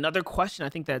sure. And another question I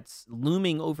think that's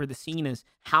looming over the scene is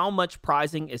how much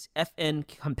prizing is FN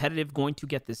competitive going to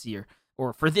get this year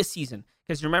or for this season?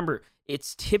 Because remember,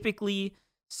 it's typically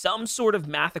some sort of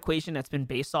math equation that's been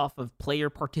based off of player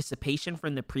participation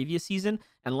from the previous season.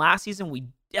 And last season, we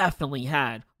definitely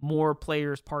had more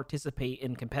players participate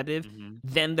in competitive Hmm.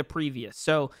 than the previous.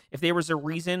 So if there was a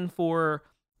reason for,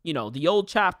 the old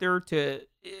chapter to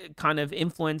kind of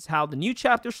influence how the new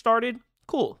chapter started,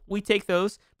 cool, we take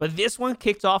those. But this one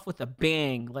kicked off with a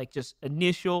bang, like just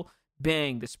initial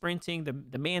bang. The sprinting, the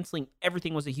mansling,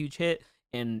 everything was a huge hit,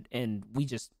 and we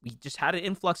just had an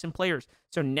influx in players.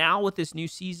 So now with this new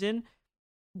season,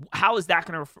 how is that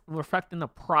going to reflect in the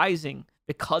prizing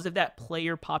because of that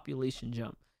player population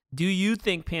jump? Do you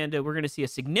think, Panda, we're going to see a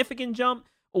significant jump,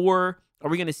 or are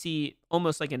we going to see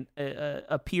almost like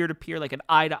a peer to peer, like an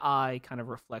eye to eye kind of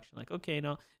reflection? Like, okay,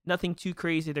 no, nothing too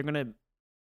crazy. They're going to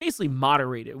basically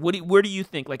moderate it. Where do you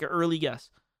think? Like an early guess?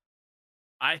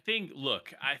 I think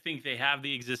they have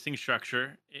the existing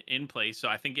structure in place. So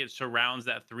I think it surrounds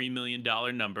that $3 million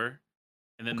number,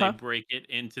 and then they Okay. break it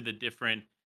into the different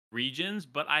regions.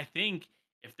 But I think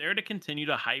if they're to continue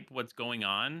to hype what's going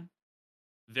on,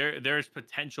 there's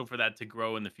potential for that to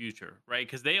grow in the future, right?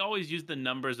 Because they always use the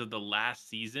numbers of the last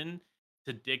season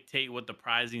to dictate what the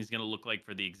pricing is going to look like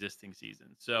for the existing season.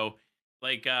 So,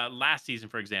 like last season,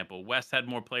 for example, West had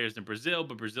more players than Brazil,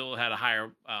 but Brazil had a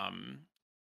higher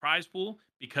prize pool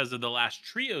because of the last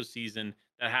trio season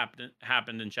that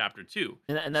happened in Chapter Two.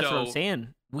 And that's what I'm So,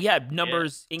 saying. We had yeah,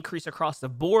 numbers increase across the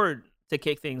board to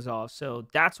kick things off. So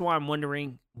that's why I'm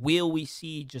wondering, will we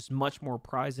see just much more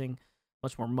prizing,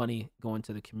 much more money going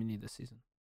to the community this season?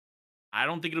 I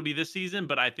don't think it'll be this season,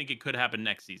 but I think it could happen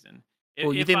next season.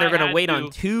 Oh, you If think they're I gonna had wait on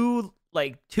to,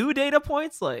 two data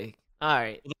points? Like, all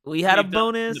right, well, we that's what had a they've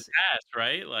done in the bonus. past,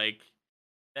 right? Like,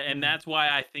 and Mm. that's why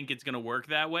I think it's going to work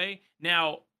that way.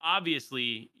 Now,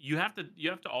 obviously, you have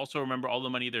to also remember all the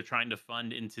money they're trying to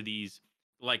fund into these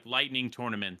like lightning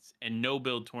tournaments and no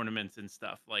build tournaments and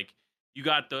stuff. Like you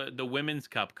got the women's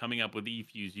cup coming up with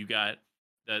eFuse. You got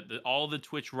the all the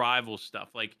Twitch rivals stuff.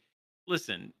 Like,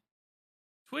 listen,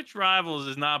 Twitch Rivals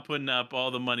is not putting up all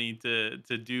the money to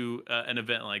do an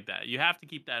event like that. You have to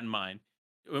keep that in mind.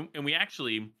 And we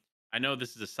actually, I know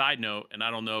this is a side note, and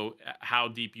I don't know how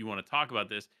deep you want to talk about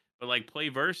this, but like Play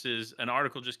Versus, an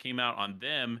article just came out on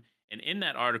them, and in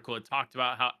that article, it talked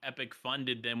about how Epic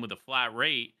funded them with a flat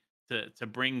rate to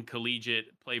bring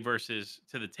collegiate Play Versus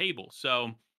to the table.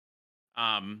 So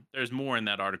There's more in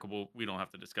that article, but we don't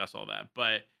have to discuss all that.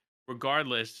 But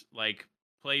regardless, like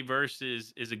Play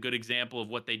Versus is a good example of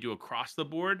what they do across the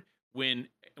board when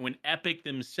Epic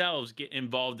themselves get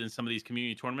involved in some of these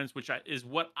community tournaments, which is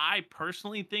what I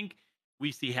personally think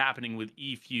we see happening with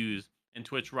eFuse and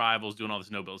Twitch Rivals doing all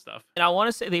this no build stuff. And I want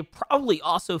to say they probably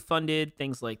also funded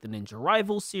things like the Ninja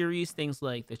Rival series, things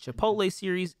like the Mhm. Chipotle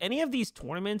series, any of these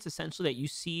tournaments essentially that you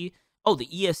see. Oh, the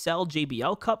ESL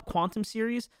JBL Cup Quantum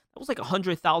Series. That was like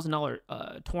 $100,000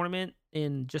 tournament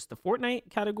in just the Fortnite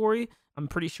category. I'm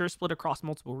pretty sure split across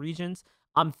multiple regions.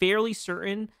 I'm fairly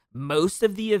certain most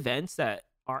of the events that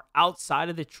are outside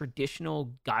of the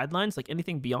traditional guidelines, like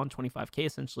anything beyond 25K,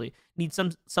 essentially need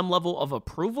some level of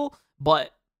approval.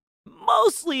 But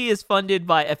mostly is funded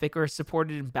by Epic or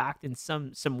supported and backed in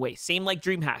some way. Same like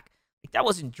DreamHack. Like that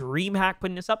wasn't DreamHack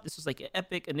putting this up. This was like an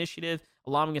Epic initiative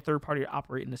allowing a third party to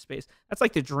operate in the space. That's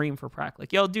like the dream for Prac.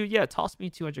 Like, yo, dude, yeah, toss me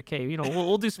 200K. You know,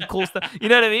 we'll do some cool stuff. You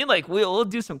know what I mean? Like we'll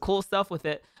do some cool stuff with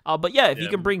it. But yeah, if you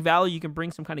Yeah. can bring value, you can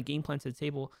bring some kind of game plan to the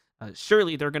table.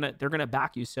 Surely they're gonna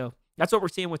back you. So that's what we're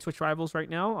seeing with Twitch Rivals right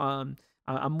now.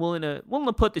 I'm willing to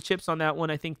put the chips on that one.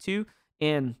 I think too.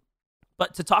 And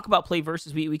but to talk about Play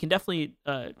Versus, we can definitely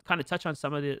kind of touch on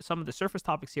some of the surface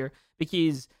topics here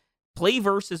because Play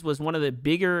Versus was one of the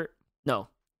bigger no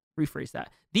rephrase that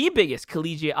the biggest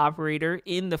collegiate operator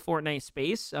in the Fortnite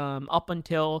space up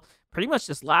until pretty much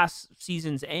this last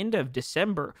season's end of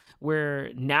December,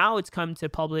 where now it's come to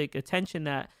public attention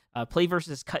that Play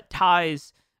Versus cut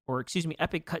ties, or excuse me,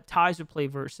 Epic cut ties with Play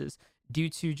Versus due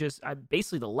to just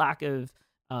basically the lack of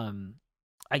um,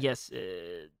 I guess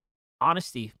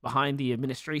honesty behind the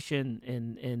administration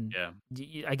and Yeah.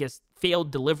 I guess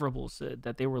failed deliverables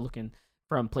that they were looking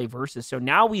from Play Versus. So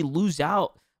now we lose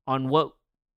out on what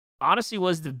honestly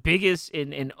was the biggest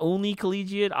and only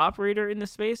collegiate operator in the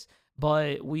space.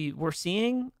 But we're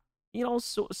seeing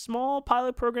small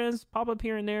pilot programs pop up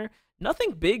here and there.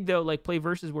 Nothing big though, like Play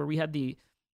Versus, where we had the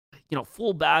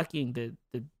full backing,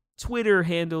 the Twitter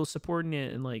handle supporting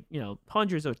it, and like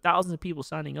hundreds of thousands of people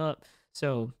signing up.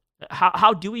 So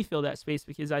how do we fill that space?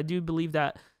 Because I do believe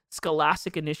that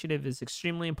Scholastic initiative is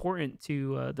extremely important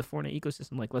to the Fortnite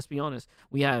ecosystem. Like, let's be honest,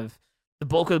 we have the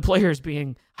bulk of the players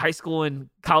being high school and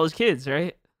college kids,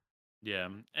 right? Yeah.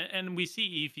 And we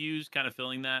see eFuse kind of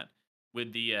filling that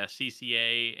with the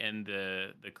CCA and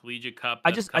the Collegiate Cup I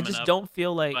that's just I coming just up. don't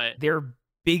feel like But they're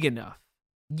big enough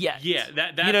yet. yeah, You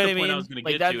that's know the what I point I was mean? going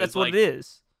to Like get to that's is what it like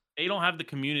is. they don't have the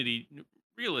community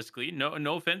realistically,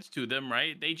 no offense to them,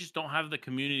 right? They just don't have the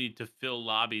community to fill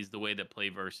lobbies the way that Play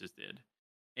Versus did.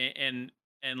 And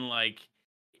like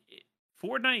i-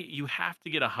 Fortnite, you have to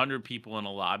get 100 people in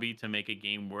a lobby to make a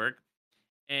game work.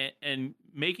 And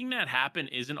making that happen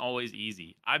isn't always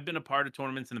easy. I've been a part of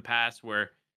tournaments in the past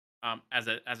where as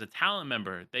a talent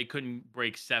member, they couldn't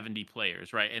break 70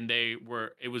 players, right? And it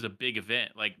was a big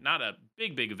event, like not a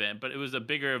big event, but it was a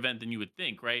bigger event than you would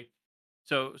think, right?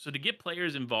 So to get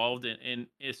players involved in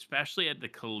especially at the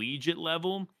collegiate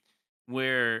level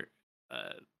where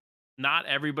uh, not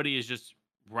everybody is just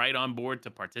right on board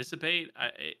to participate,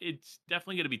 it's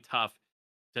definitely going to be tough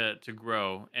to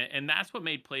grow. And that's what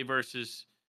made Play Versus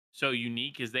so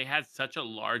unique is they had such a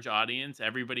large audience.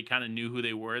 Everybody kind of knew who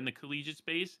they were in the collegiate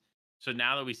space. So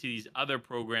now that we see these other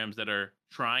programs that are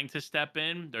trying to step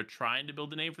in, they're trying to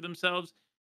build a name for themselves.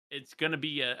 It's going to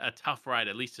be a tough ride,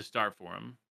 at least to start for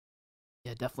them.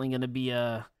 Yeah, definitely going to be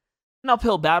an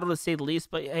uphill battle to say the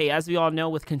least. But hey, as we all know,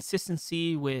 with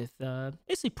consistency, with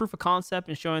basically proof of concept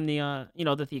and showing the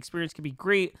that the experience can be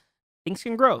great, things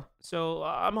can grow. So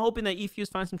I'm hoping that eFuse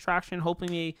finds some traction,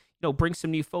 hoping they bring some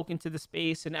new folk into the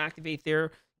space and activate their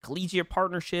collegiate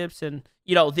partnerships, and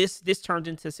this turns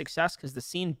into success because the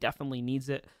scene definitely needs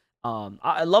it.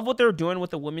 I love what they're doing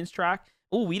with the women's track.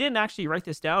 Oh, we didn't actually write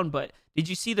this down, but did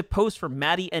you see the post for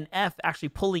Maddie and F actually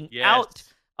pulling out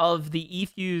Yes. of the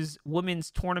eFuse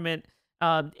women's tournament?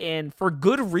 And for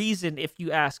good reason, if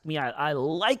you ask me. I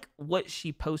like what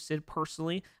she posted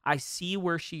personally. I see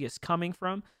where she is coming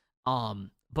from.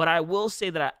 But I will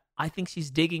say that I think she's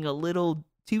digging a little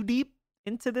too deep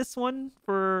into this one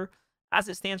for as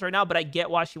it stands right now, but I get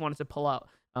why she wanted to pull out.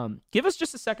 Give us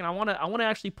just a second. I wanna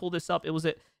actually pull this up. It was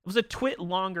a twit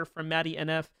longer from Maddie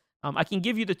NF. I can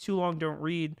give you the too long don't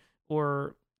read,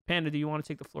 or Panda, do you want to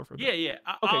take the floor for a bit? Yeah,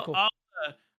 yeah. Okay, cool.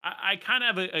 I kind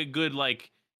of have a good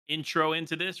like intro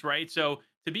into this, right? So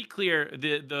to be clear,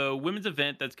 the women's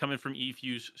event that's coming from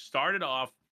eFuse started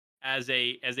off as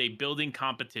a building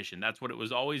competition. That's what it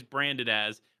was always branded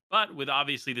as. But with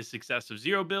obviously the success of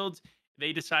zero builds,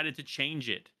 they decided to change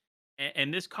it,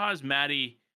 and this caused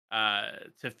Maddie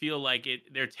to feel like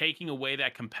they're taking away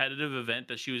that competitive event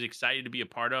that she was excited to be a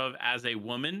part of as a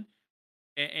woman,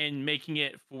 and making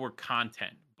it for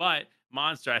content. But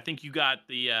Monster, I think you got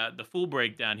the full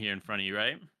breakdown here in front of you,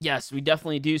 right? Yes, we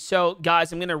definitely do. So,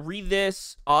 guys, I'm gonna read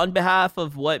this on behalf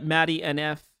of what Maddie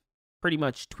NF pretty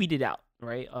much tweeted out.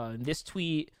 Right, this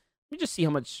tweet. Let me just see how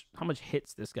much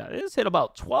hits this guy. This hit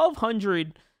about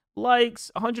 1,200 likes,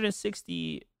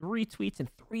 160 retweets, and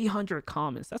 300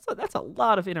 comments. That's a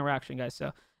lot of interaction, guys.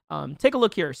 So, take a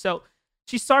look here. So,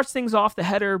 she starts things off. The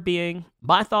header being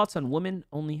my thoughts on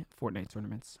women-only Fortnite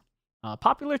tournaments.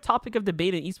 Popular topic of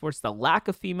debate in esports: the lack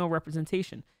of female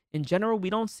representation. In general, we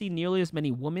don't see nearly as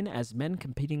many women as men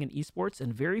competing in esports,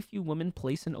 and very few women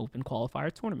place in open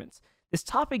qualifier tournaments. This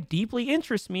topic deeply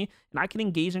interests me, and I can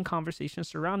engage in conversations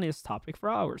surrounding this topic for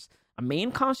hours. A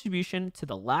main contribution to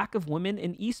the lack of women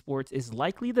in esports is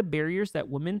likely the barriers that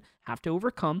women have to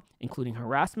overcome, including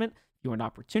harassment, fewer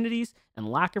opportunities,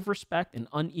 and lack of respect and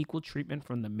unequal treatment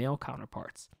from the male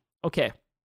counterparts. Okay,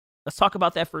 let's talk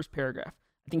about that first paragraph.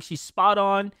 I think she's spot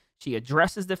on. She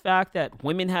addresses the fact that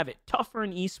women have it tougher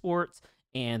in esports,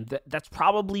 and that's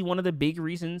probably one of the big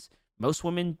reasons most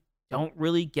women don't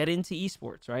really get into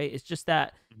esports, right? It's just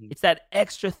that it's that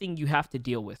extra thing you have to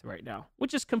deal with right now,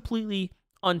 which is completely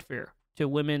unfair to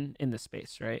women in the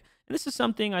space, right? And this is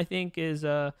something I think is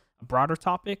a broader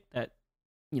topic that,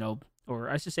 or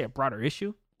I should say a broader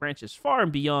issue, branches far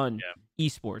and beyond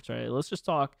esports, right? Let's just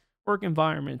talk work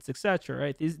environments, etc.,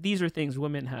 right? These are things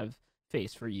women have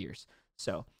faced for years.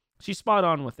 So she's spot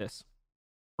on with this.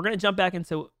 We're going to jump back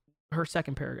into her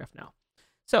second paragraph now.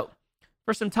 So,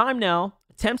 for some time now,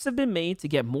 attempts have been made to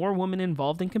get more women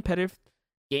involved in competitive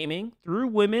gaming through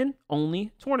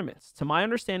women-only tournaments. To my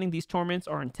understanding, these tournaments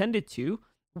are intended to,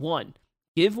 1,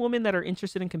 give women that are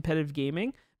interested in competitive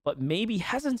gaming but may be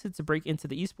hesitant to break into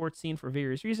the esports scene for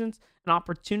various reasons, an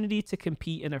opportunity to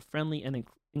compete in a friendly and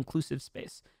inclusive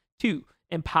space. 2,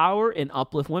 empower and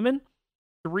uplift women.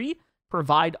 3,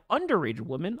 provide underrated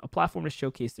women a platform to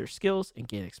showcase their skills and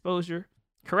gain exposure.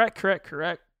 Correct.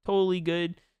 Totally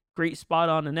good. Great spot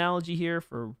on analogy here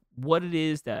for what it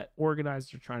is that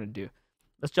organizers are trying to do.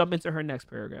 Let's jump into her next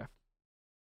paragraph.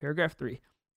 Paragraph 3.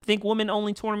 I think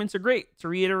women-only tournaments are great. To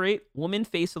reiterate, women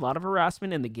face a lot of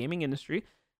harassment in the gaming industry,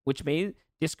 which may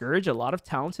discourage a lot of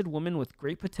talented women with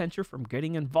great potential from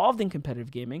getting involved in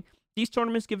competitive gaming. These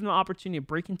tournaments give them the opportunity to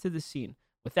break into the scene.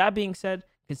 With that being said,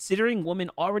 considering women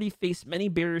already face many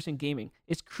barriers in gaming,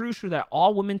 it's crucial that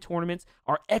all women tournaments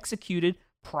are executed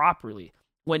properly.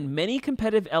 When many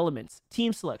competitive elements,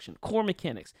 team selection, core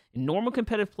mechanics, and normal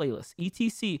competitive playlists,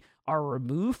 etc., are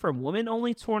removed from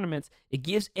women-only tournaments, it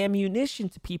gives ammunition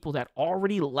to people that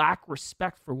already lack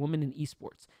respect for women in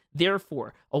esports.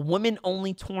 Therefore, a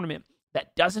women-only tournament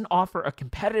that doesn't offer a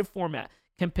competitive format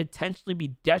can potentially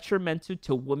be detrimental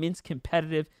to women's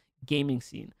competitive gaming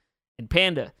scene. And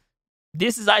Panda,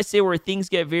 this is, I say, where things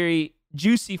get very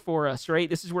juicy for us, right?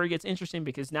 This is where it gets interesting,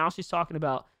 because now she's talking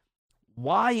about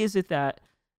why is it that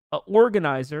an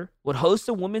organizer would host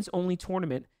a women's only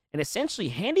tournament and essentially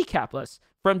handicap us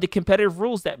from the competitive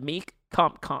rules that make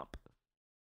comp.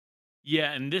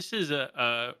 Yeah, and this is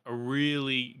a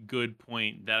really good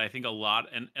point that I think a lot,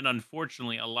 and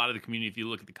unfortunately a lot of the community, if you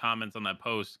look at the comments on that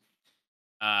post,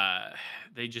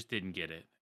 they just didn't get it,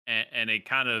 and it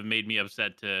kind of made me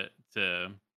upset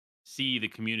to see the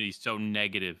community so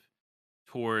negative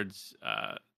towards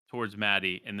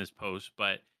Maddie in this post.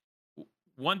 But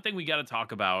one thing we got to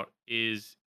talk about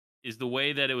is the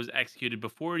way that it was executed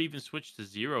before it even switched to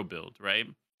zero build, right?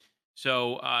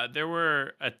 So there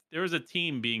was a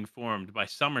team being formed by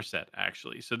Somerset,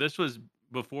 actually. So this was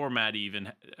before Maddie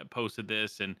even posted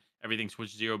this and everything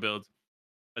switched zero builds.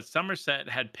 But Somerset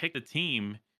had picked a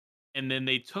team, and then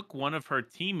they took one of her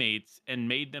teammates and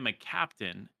made them a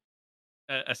captain,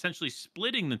 essentially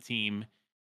splitting the team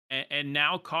and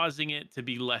now causing it to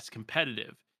be less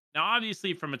competitive. Now,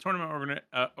 obviously, from a tournament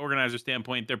organizer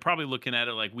standpoint, they're probably looking at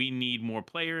it like, we need more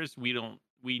players.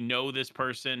 We know this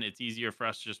person. It's easier for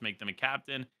us to just make them a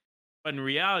captain. But in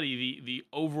reality, the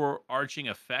overarching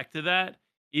effect of that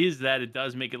is that it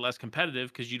does make it less competitive,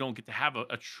 because you don't get to have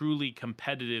a truly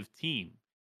competitive team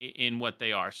in what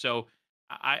they are. So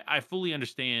I fully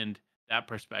understand that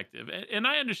perspective. And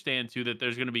I understand, too, that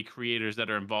there's going to be creators that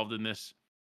are involved in this,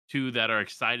 too, that are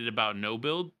excited about no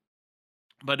build.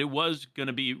 But it was going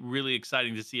to be really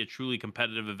exciting to see a truly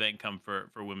competitive event come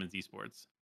for women's esports.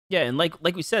 Yeah, and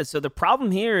like we said, so the problem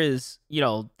here is,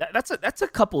 that's a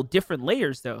couple different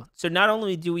layers, though. So not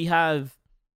only do we have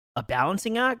a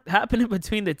balancing act happening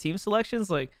between the team selections,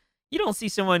 like, you don't see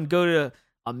someone go to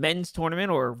a men's tournament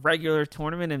or a regular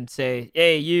tournament and say,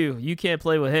 "Hey, you can't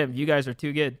play with him. You guys are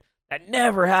too good." That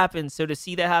never happens. So to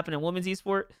see that happen in women's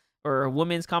esport or a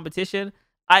women's competition,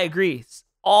 I agree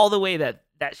all the way that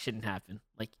that shouldn't happen.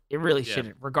 Like it really Yeah.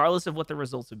 shouldn't, regardless of what the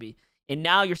results would be. And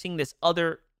now you're seeing this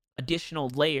other additional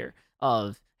layer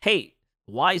of, hey,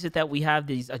 why is it that we have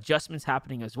these adjustments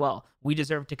happening as well? We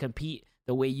deserve to compete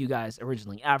the way you guys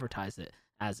originally advertised it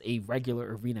as a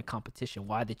regular arena competition.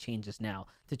 Why the changes now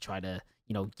to try to,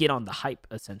 get on the hype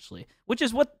essentially, which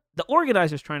is what the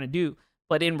organizers trying to do.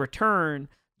 But in return,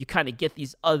 you kind of get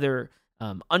these other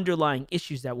underlying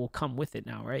issues that will come with it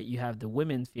now, right? You have the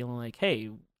women feeling like, hey,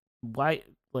 why?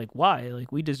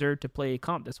 Like we deserve to play a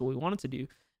comp. That's what we wanted to do.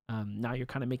 Now you're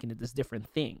kind of making it this different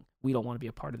thing. We don't want to be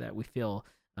a part of that. We feel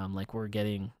like we're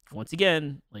getting once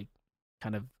again like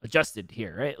kind of adjusted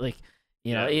here, right? Like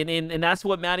Yeah. and that's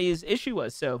what Maddie's issue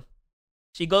was. So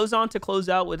she goes on to close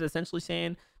out with essentially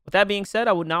saying, with that being said,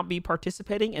 I would not be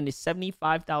participating in the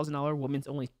 $75,000 women's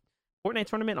only Fortnite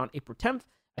tournament on April 10th.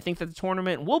 I think that the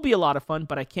tournament will be a lot of fun,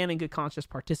 but I can't in good conscience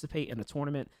participate in a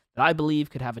tournament that I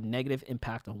believe could have a negative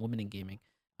impact on women in gaming.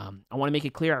 I want to make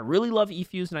it clear I really love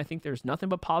eFuse, and I think there's nothing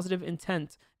but positive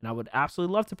intent, and I would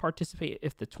absolutely love to participate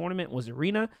if the tournament was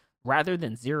arena rather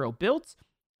than zero builds,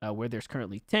 where there's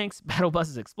currently tanks, battle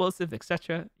buses, explosive,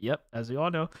 etc. Yep, as we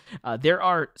all know, there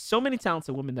are so many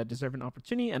talented women that deserve an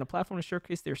opportunity and a platform to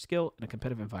showcase their skill in a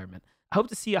competitive environment. I hope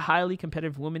to see a highly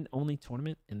competitive women-only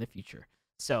tournament in the future.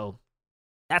 So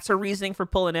that's her reasoning for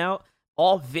pulling out.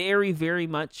 All very, very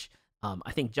much,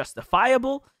 I think,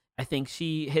 justifiable. I think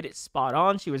she hit it spot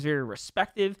on. She was very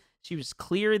respectful. She was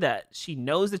clear that she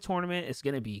knows the tournament is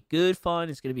going to be good fun.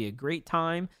 It's going to be a great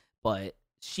time. But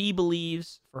she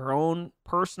believes, for her own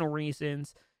personal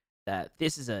reasons, that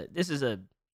this is a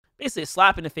basically a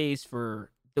slap in the face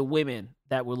for the women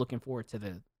that were looking forward to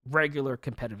the regular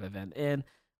competitive event. And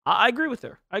I agree with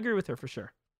her. I agree with her for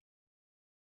sure.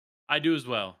 I do as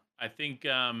well. I think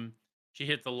she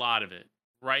hits a lot of it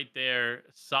right there.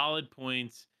 Solid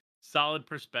points, solid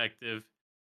perspective.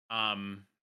 Um,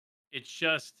 it's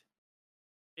just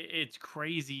it's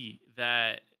crazy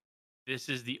that this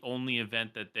is the only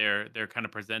event that they're kind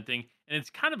of presenting, and it's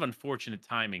kind of unfortunate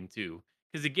timing too.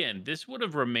 Because again, this would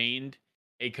have remained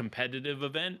a competitive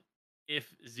event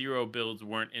if zero builds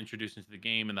weren't introduced into the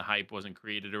game and the hype wasn't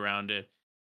created around it,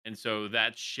 and so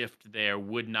that shift there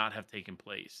would not have taken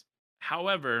place.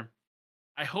 However,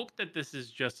 I hope that this is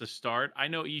just a start. I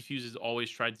know eFuse has always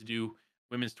tried to do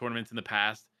women's tournaments in the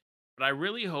past, but I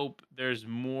really hope there's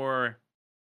more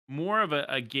of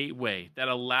a gateway that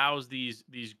allows these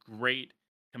great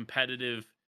competitive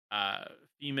uh,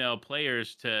 female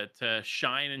players to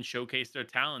shine and showcase their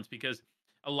talents, because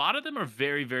a lot of them are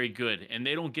very good and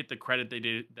they don't get the credit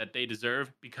that they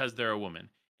deserve because they're a woman.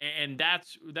 And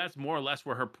that's more or less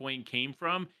where her point came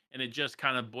from, and it just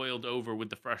kind of boiled over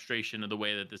with the frustration of the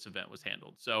way that this event was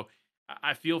handled. So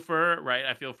I feel for her, right?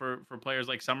 I feel for players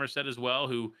like Somerset as well,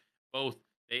 who both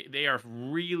they are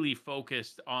really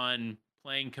focused on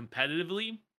playing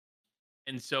competitively,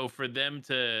 and so for them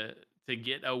to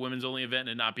get a women's only event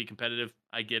and not be competitive,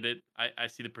 I get it. I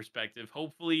see the perspective.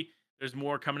 Hopefully, there's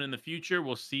more coming in the future.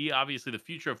 We'll see. Obviously, the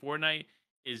future of Fortnite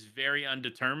is very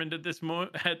undetermined at this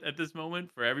at this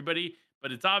moment for everybody,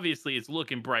 but it's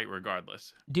looking bright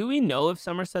regardless. Do we know if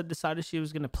Somerset decided she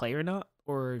was going to play or not,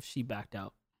 or if she backed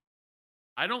out?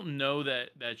 I don't know that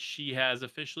she has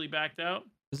officially backed out.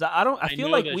 Because I don't. I I feel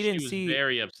know like that we she didn't was see.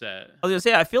 very upset. I was gonna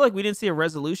say I feel like we didn't see a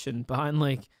resolution behind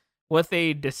like what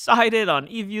they decided on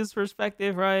Eview's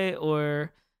perspective, right?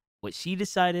 Or what she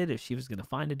decided if she was gonna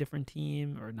find a different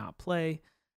team or not play.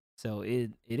 So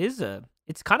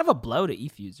it's kind of a blow to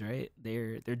eFuse, right?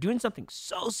 They're doing something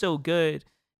so good,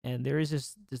 and there is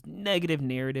this negative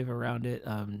narrative around it.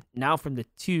 Now from the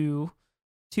two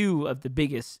of the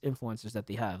biggest influencers that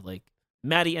they have, like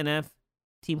Maddie NF,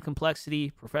 Team Complexity,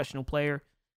 professional player,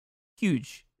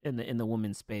 huge in the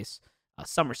women's space.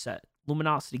 Somerset,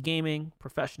 Luminosity Gaming,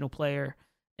 professional player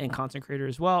and content creator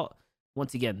as well.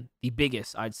 Once again, the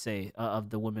biggest I'd say of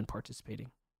the women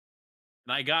participating.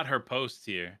 And I got her posts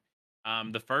here.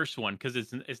 The first one, because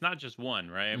it's not just one,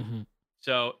 right? Mm-hmm.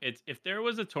 So it's, if there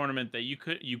was a tournament that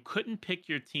you couldn't pick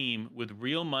your team with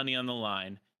real money on the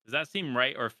line, does that seem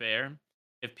right or fair?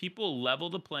 If people level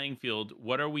the playing field,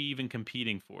 what are we even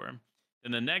competing for?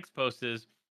 Then the next post is,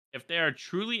 if they are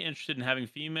truly interested in having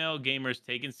female gamers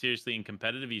taken seriously in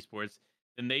competitive esports,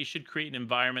 then they should create an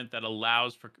environment that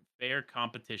allows for fair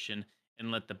competition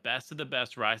and let the best of the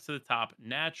best rise to the top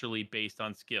naturally based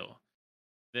on skill.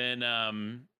 Then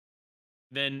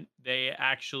then they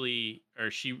actually,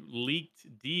 or she leaked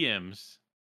DMs,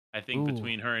 I think, Ooh.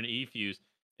 between her and eFuse.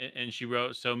 and she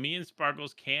wrote, "So me and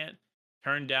Sparkles can't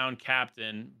turn down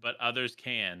captain, but others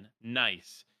can.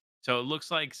 Nice." So it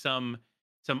looks like some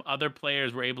other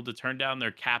players were able to turn down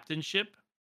their captainship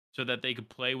so that they could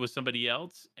play with somebody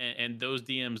else, and those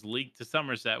DMs leaked to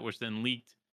Somerset, which then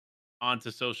leaked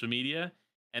onto social media.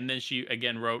 And then she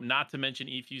again wrote, "Not to mention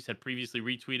Efuse had previously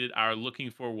retweeted our looking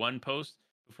for one post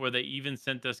before they even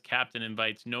sent us captain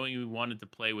invites, knowing we wanted to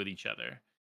play with each other."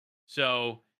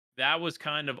 So that was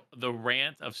kind of the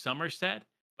rant of Somerset.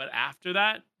 But after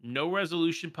that, no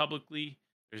resolution publicly.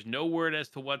 There's no word as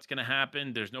to what's going to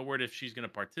happen. There's no word if she's going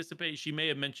to participate. She may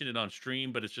have mentioned it on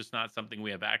stream, but it's just not something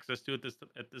we have access to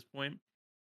at this point.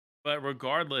 But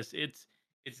regardless, it's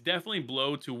definitely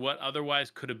blow to what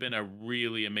otherwise could have been a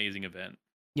really amazing event.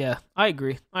 Yeah, I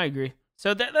agree. I agree.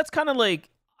 So that's kind of like,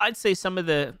 I'd say, some of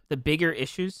the bigger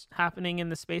issues happening in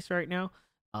the space right now.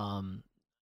 Um,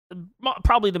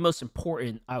 Probably the most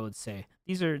important, I would say.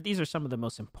 These are some of the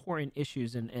most important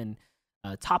issues and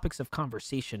topics of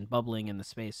conversation bubbling in the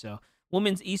space. So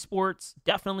women's esports,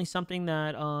 definitely something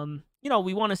that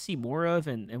we want to see more of,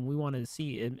 and we want to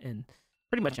see and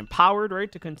pretty much empowered,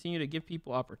 right, to continue to give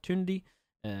people opportunity,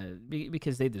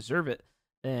 because they deserve it.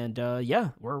 And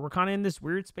yeah, we're kind of in this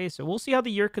weird space, so we'll see how the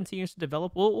year continues to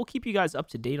develop. We'll keep you guys up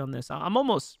to date on this. I'm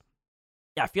almost,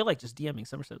 yeah, I feel like just DMing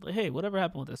Somerset, like, hey, whatever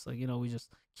happened with this? Like, we just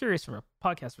curious from a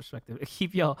podcast perspective.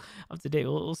 Keep y'all up to date.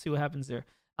 We'll see what happens there.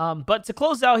 But to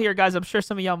close out here, guys, I'm sure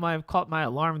some of y'all might have caught my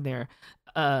alarm there.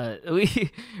 We're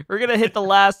gonna hit the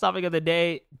last topic of the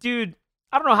day, dude.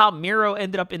 I don't know how Miro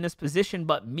ended up in this position,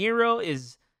 but Miro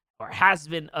is, or has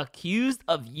been, accused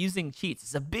of using cheats.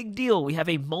 It's a big deal. We have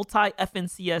a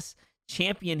multi-FNCS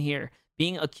champion here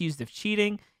being accused of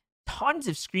cheating. Tons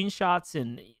of screenshots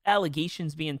and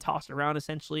allegations being tossed around,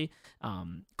 essentially,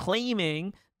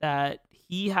 claiming that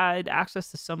he had access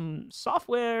to some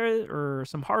software or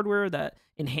some hardware that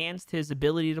enhanced his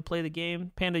ability to play the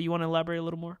game. Panda, you want to elaborate a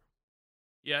little more?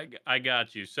 Yeah, I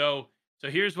got you. So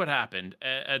here's what happened.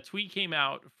 A tweet came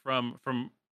out from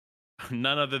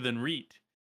none other than Reet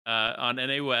on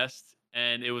NA West,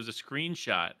 and it was a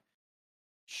screenshot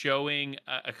showing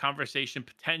a conversation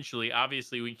potentially.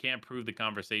 Obviously, we can't prove the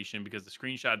conversation because the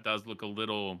screenshot does look a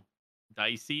little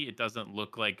dicey. It doesn't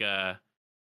look like a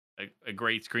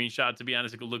great screenshot, to be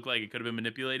honest. It could look like it could have been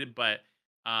manipulated, but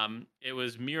it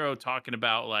was Miro talking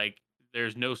about, like,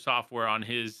 there's no software on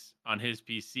his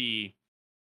PC.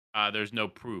 There's no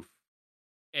proof,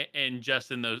 and just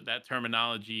in that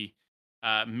terminology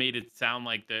made it sound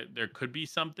like there could be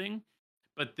something.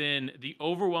 But then the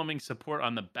overwhelming support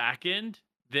on the back end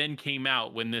then came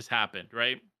out when this happened,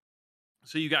 right?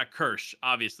 So you got Kirsch,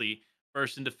 obviously,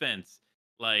 first in defense,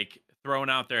 like, throwing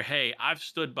out there, hey, I've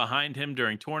stood behind him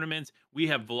during tournaments. We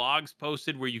have vlogs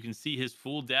posted where you can see his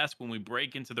full desk when we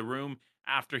break into the room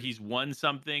after he's won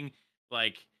something.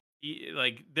 Like,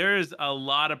 there's a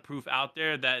lot of proof out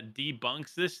there that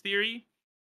debunks this theory.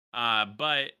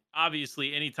 But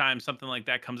obviously, anytime something like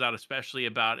that comes out, especially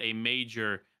about a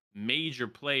major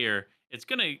player, it's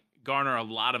going to garner a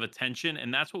lot of attention.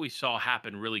 And that's what we saw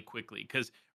happen really quickly,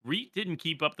 because Reet didn't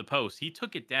keep up the post. He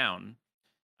took it down.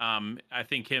 I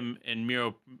think him and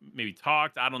Miro maybe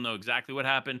talked. I don't know exactly what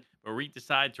happened, but Reet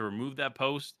decided to remove that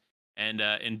post. And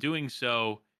in doing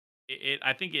so,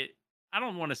 I think I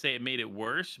don't want to say it made it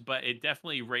worse, but it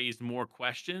definitely raised more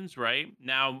questions, right?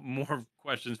 Now, more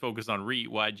questions focused on Reet.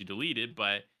 Why'd you delete it?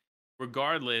 But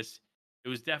regardless, it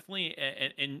was definitely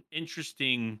an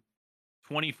interesting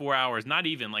 24 hours, not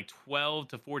even, like 12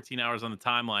 to 14 hours on the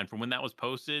timeline from when that was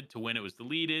posted to when it was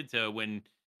deleted to when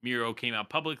Miro came out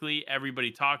publicly.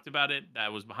 Everybody talked about it.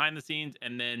 That was behind the scenes.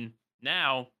 And then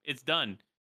now it's done.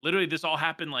 Literally, this all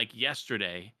happened like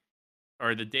yesterday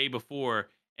or the day before,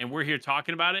 and we're here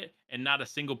talking about it, and not a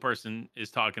single person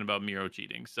is talking about Miro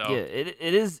cheating. Yeah, So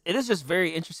it is just very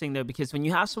interesting though, because when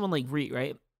you have someone like Reet,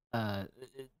 right, uh,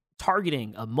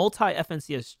 targeting a multi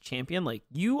FNCS champion, like,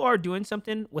 you are doing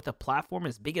something with a platform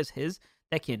as big as his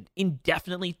that can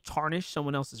indefinitely tarnish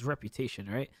someone else's reputation,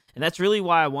 right? And that's really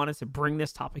why I wanted to bring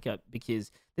this topic up,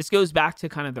 because this goes back to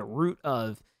kind of the root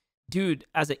of, dude,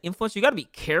 as an influencer, you got to be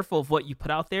careful of what you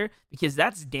put out there, because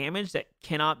that's damage that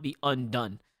cannot be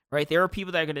undone, right? There are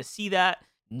people that are going to see that,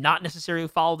 not necessarily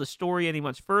follow the story any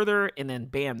much further, and then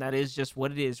bam, that is just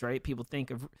what it is, right? People think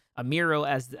of Miro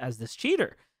as this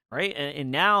cheater, right?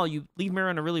 And now you leave Miro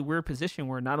in a really weird position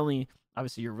where not only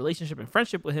obviously your relationship and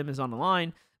friendship with him is on the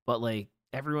line, but like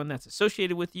everyone that's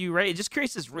associated with you, right? It just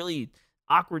creates this really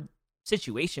awkward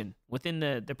situation within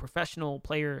the professional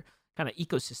player kind of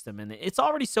ecosystem, and it's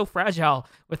already so fragile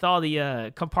with all the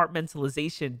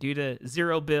compartmentalization due to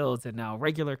zero builds and now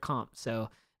regular comp. So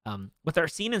with our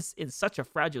scene in such a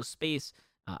fragile space,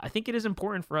 I think it is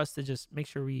important for us to just make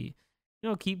sure we,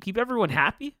 keep everyone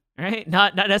happy, right?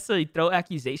 Not necessarily throw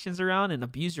accusations around and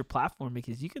abuse your platform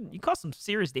because you cause some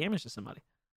serious damage to somebody.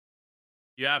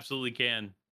 You absolutely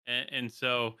can. And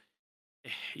so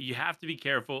you have to be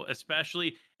careful,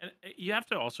 especially, and you have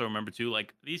to also remember too,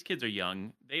 like these kids are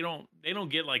young. They don't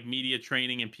get like media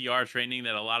training and PR training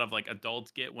that a lot of like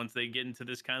adults get once they get into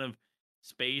this kind of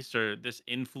space or this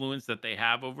influence that they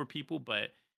have over people. But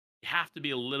you have to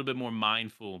be a little bit more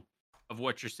mindful of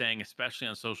what you're saying, especially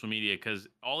on social media, because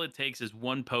all it takes is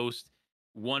one post,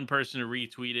 one person to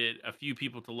retweet it, a few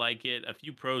people to like it, a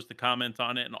few pros to comment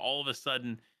on it, and all of a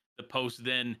sudden the post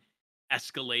then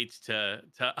escalates to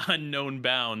unknown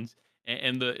bounds,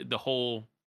 and the whole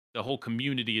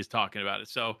community is talking about it.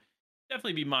 So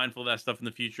definitely be mindful of that stuff in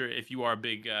the future if you are a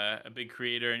big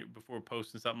creator before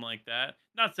posting something like that.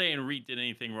 Not saying Reet did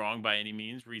anything wrong by any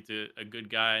means. Reet's a good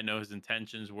guy. I know his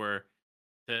intentions were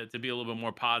to be a little bit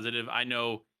more positive. I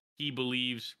know he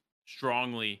believes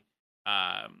strongly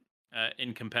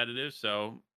in competitive.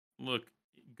 So look,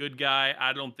 good guy.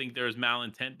 I don't think there was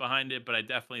malintent behind it, but I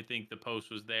definitely think the post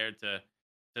was there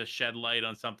to shed light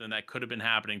on something that could have been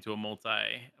happening to a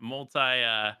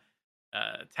multi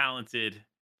talented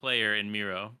player in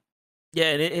Miro.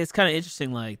 Yeah, and it's kind of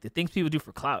interesting, like the things people do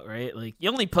for clout, right? Like you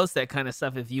only post that kind of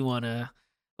stuff if you want to,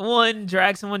 one,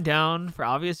 drag someone down for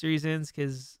obvious reasons,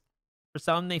 because for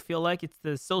some they feel like it's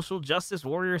the social justice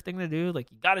warrior thing to do. Like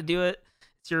you got to do it;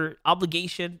 it's your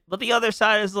obligation. But the other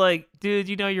side is like, dude,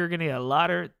 you're gonna get a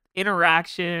lot of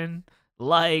interaction,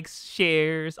 likes,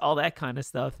 shares, all that kind of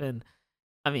stuff. And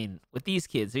I mean, with these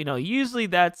kids, usually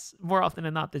that's more often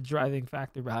than not the driving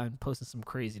factor behind posting some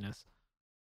craziness.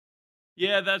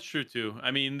 Yeah, that's true too.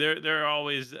 I mean, there are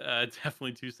always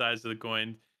definitely two sides to the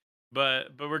coin, but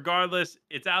regardless,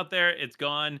 it's out there, it's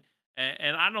gone,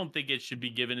 and I don't think it should be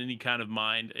given any kind of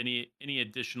mind, any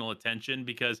additional attention,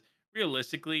 because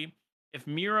realistically, if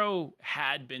Miro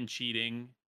had been cheating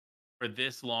for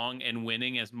this long and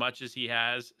winning as much as he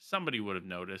has, somebody would have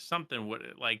noticed. Something would,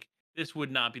 like, this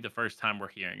would not be the first time we're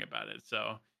hearing about it.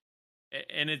 So,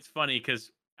 and it's funny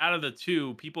because out of the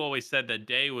two, people always said that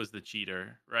Day was the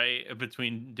cheater, right?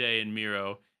 Between Day and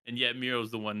Miro, and yet Miro's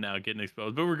the one now getting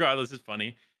exposed. But regardless, it's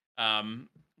funny.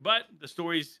 But the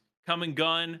story's come and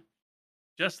gone,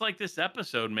 just like this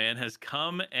episode, man, has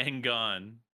come and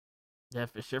gone. Yeah,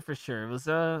 for sure, for sure. It was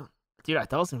dude, I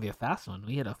thought it was gonna be a fast one.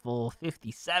 We had a full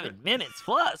 57 minutes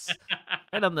plus,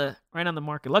 right on the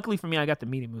market. Luckily for me, I got the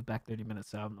meeting moved back 30 minutes,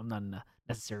 so I'm not in a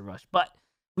necessary rush. But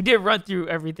we did run through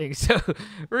everything, so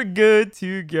we're good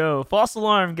to go. False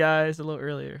alarm, guys, a little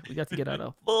earlier. We got to get out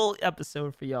a full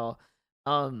episode for y'all.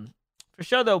 For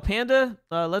sure though, Panda,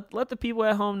 let the people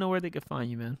at home know where they can find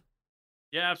you, man.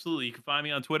 Yeah, absolutely. You can find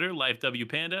me on Twitter,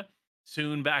 LifeWPanda.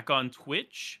 Soon back on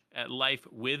Twitch at Life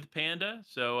with Panda.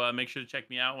 So make sure to check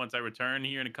me out once I return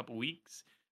here in a couple weeks.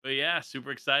 But yeah,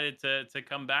 super excited to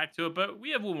come back to it. But we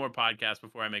have one more podcast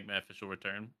before I make my official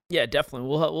return. Yeah, definitely.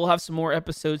 We'll have some more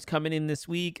episodes coming in this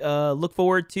week. Look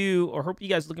forward to, or hope you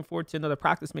guys are looking forward to another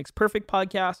Practice Makes Perfect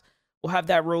podcast. We'll have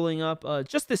that rolling up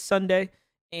just this Sunday,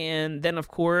 and then of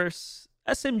course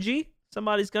SMG,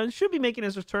 Somebody's Gun, should be making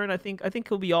his return. I think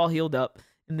he'll be all healed up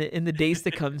in the days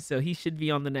to come. So he should be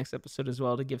on the next episode as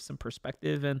well to give some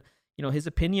perspective and his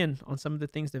opinion on some of the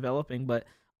things developing. But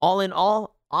all in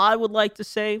all, I would like to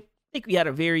say I think we had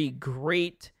a very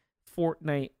great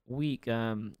Fortnite week.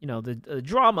 The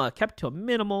drama kept to a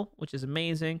minimal, which is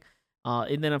amazing.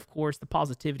 And then of course the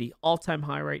positivity all time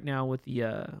high right now with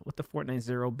the Fortnite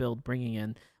Zero build, bringing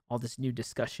in all this new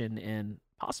discussion and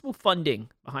possible funding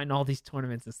behind all these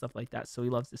tournaments and stuff like that. So he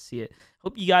loves to see it.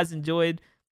 Hope you guys enjoyed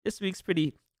this week's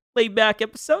pretty laid back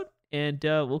episode, and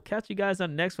we'll catch you guys on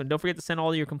the next one. Don't forget to send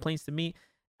all your complaints to me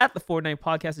at the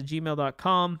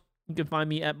Fortnitepodcast@gmail.com. You can find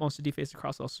me at MonsterDFace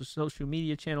across all social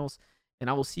media channels, and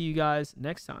I will see you guys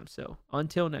next time. So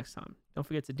until next time, don't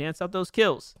forget to dance out those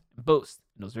kills and boast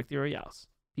in those victory royales.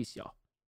 Peace, y'all.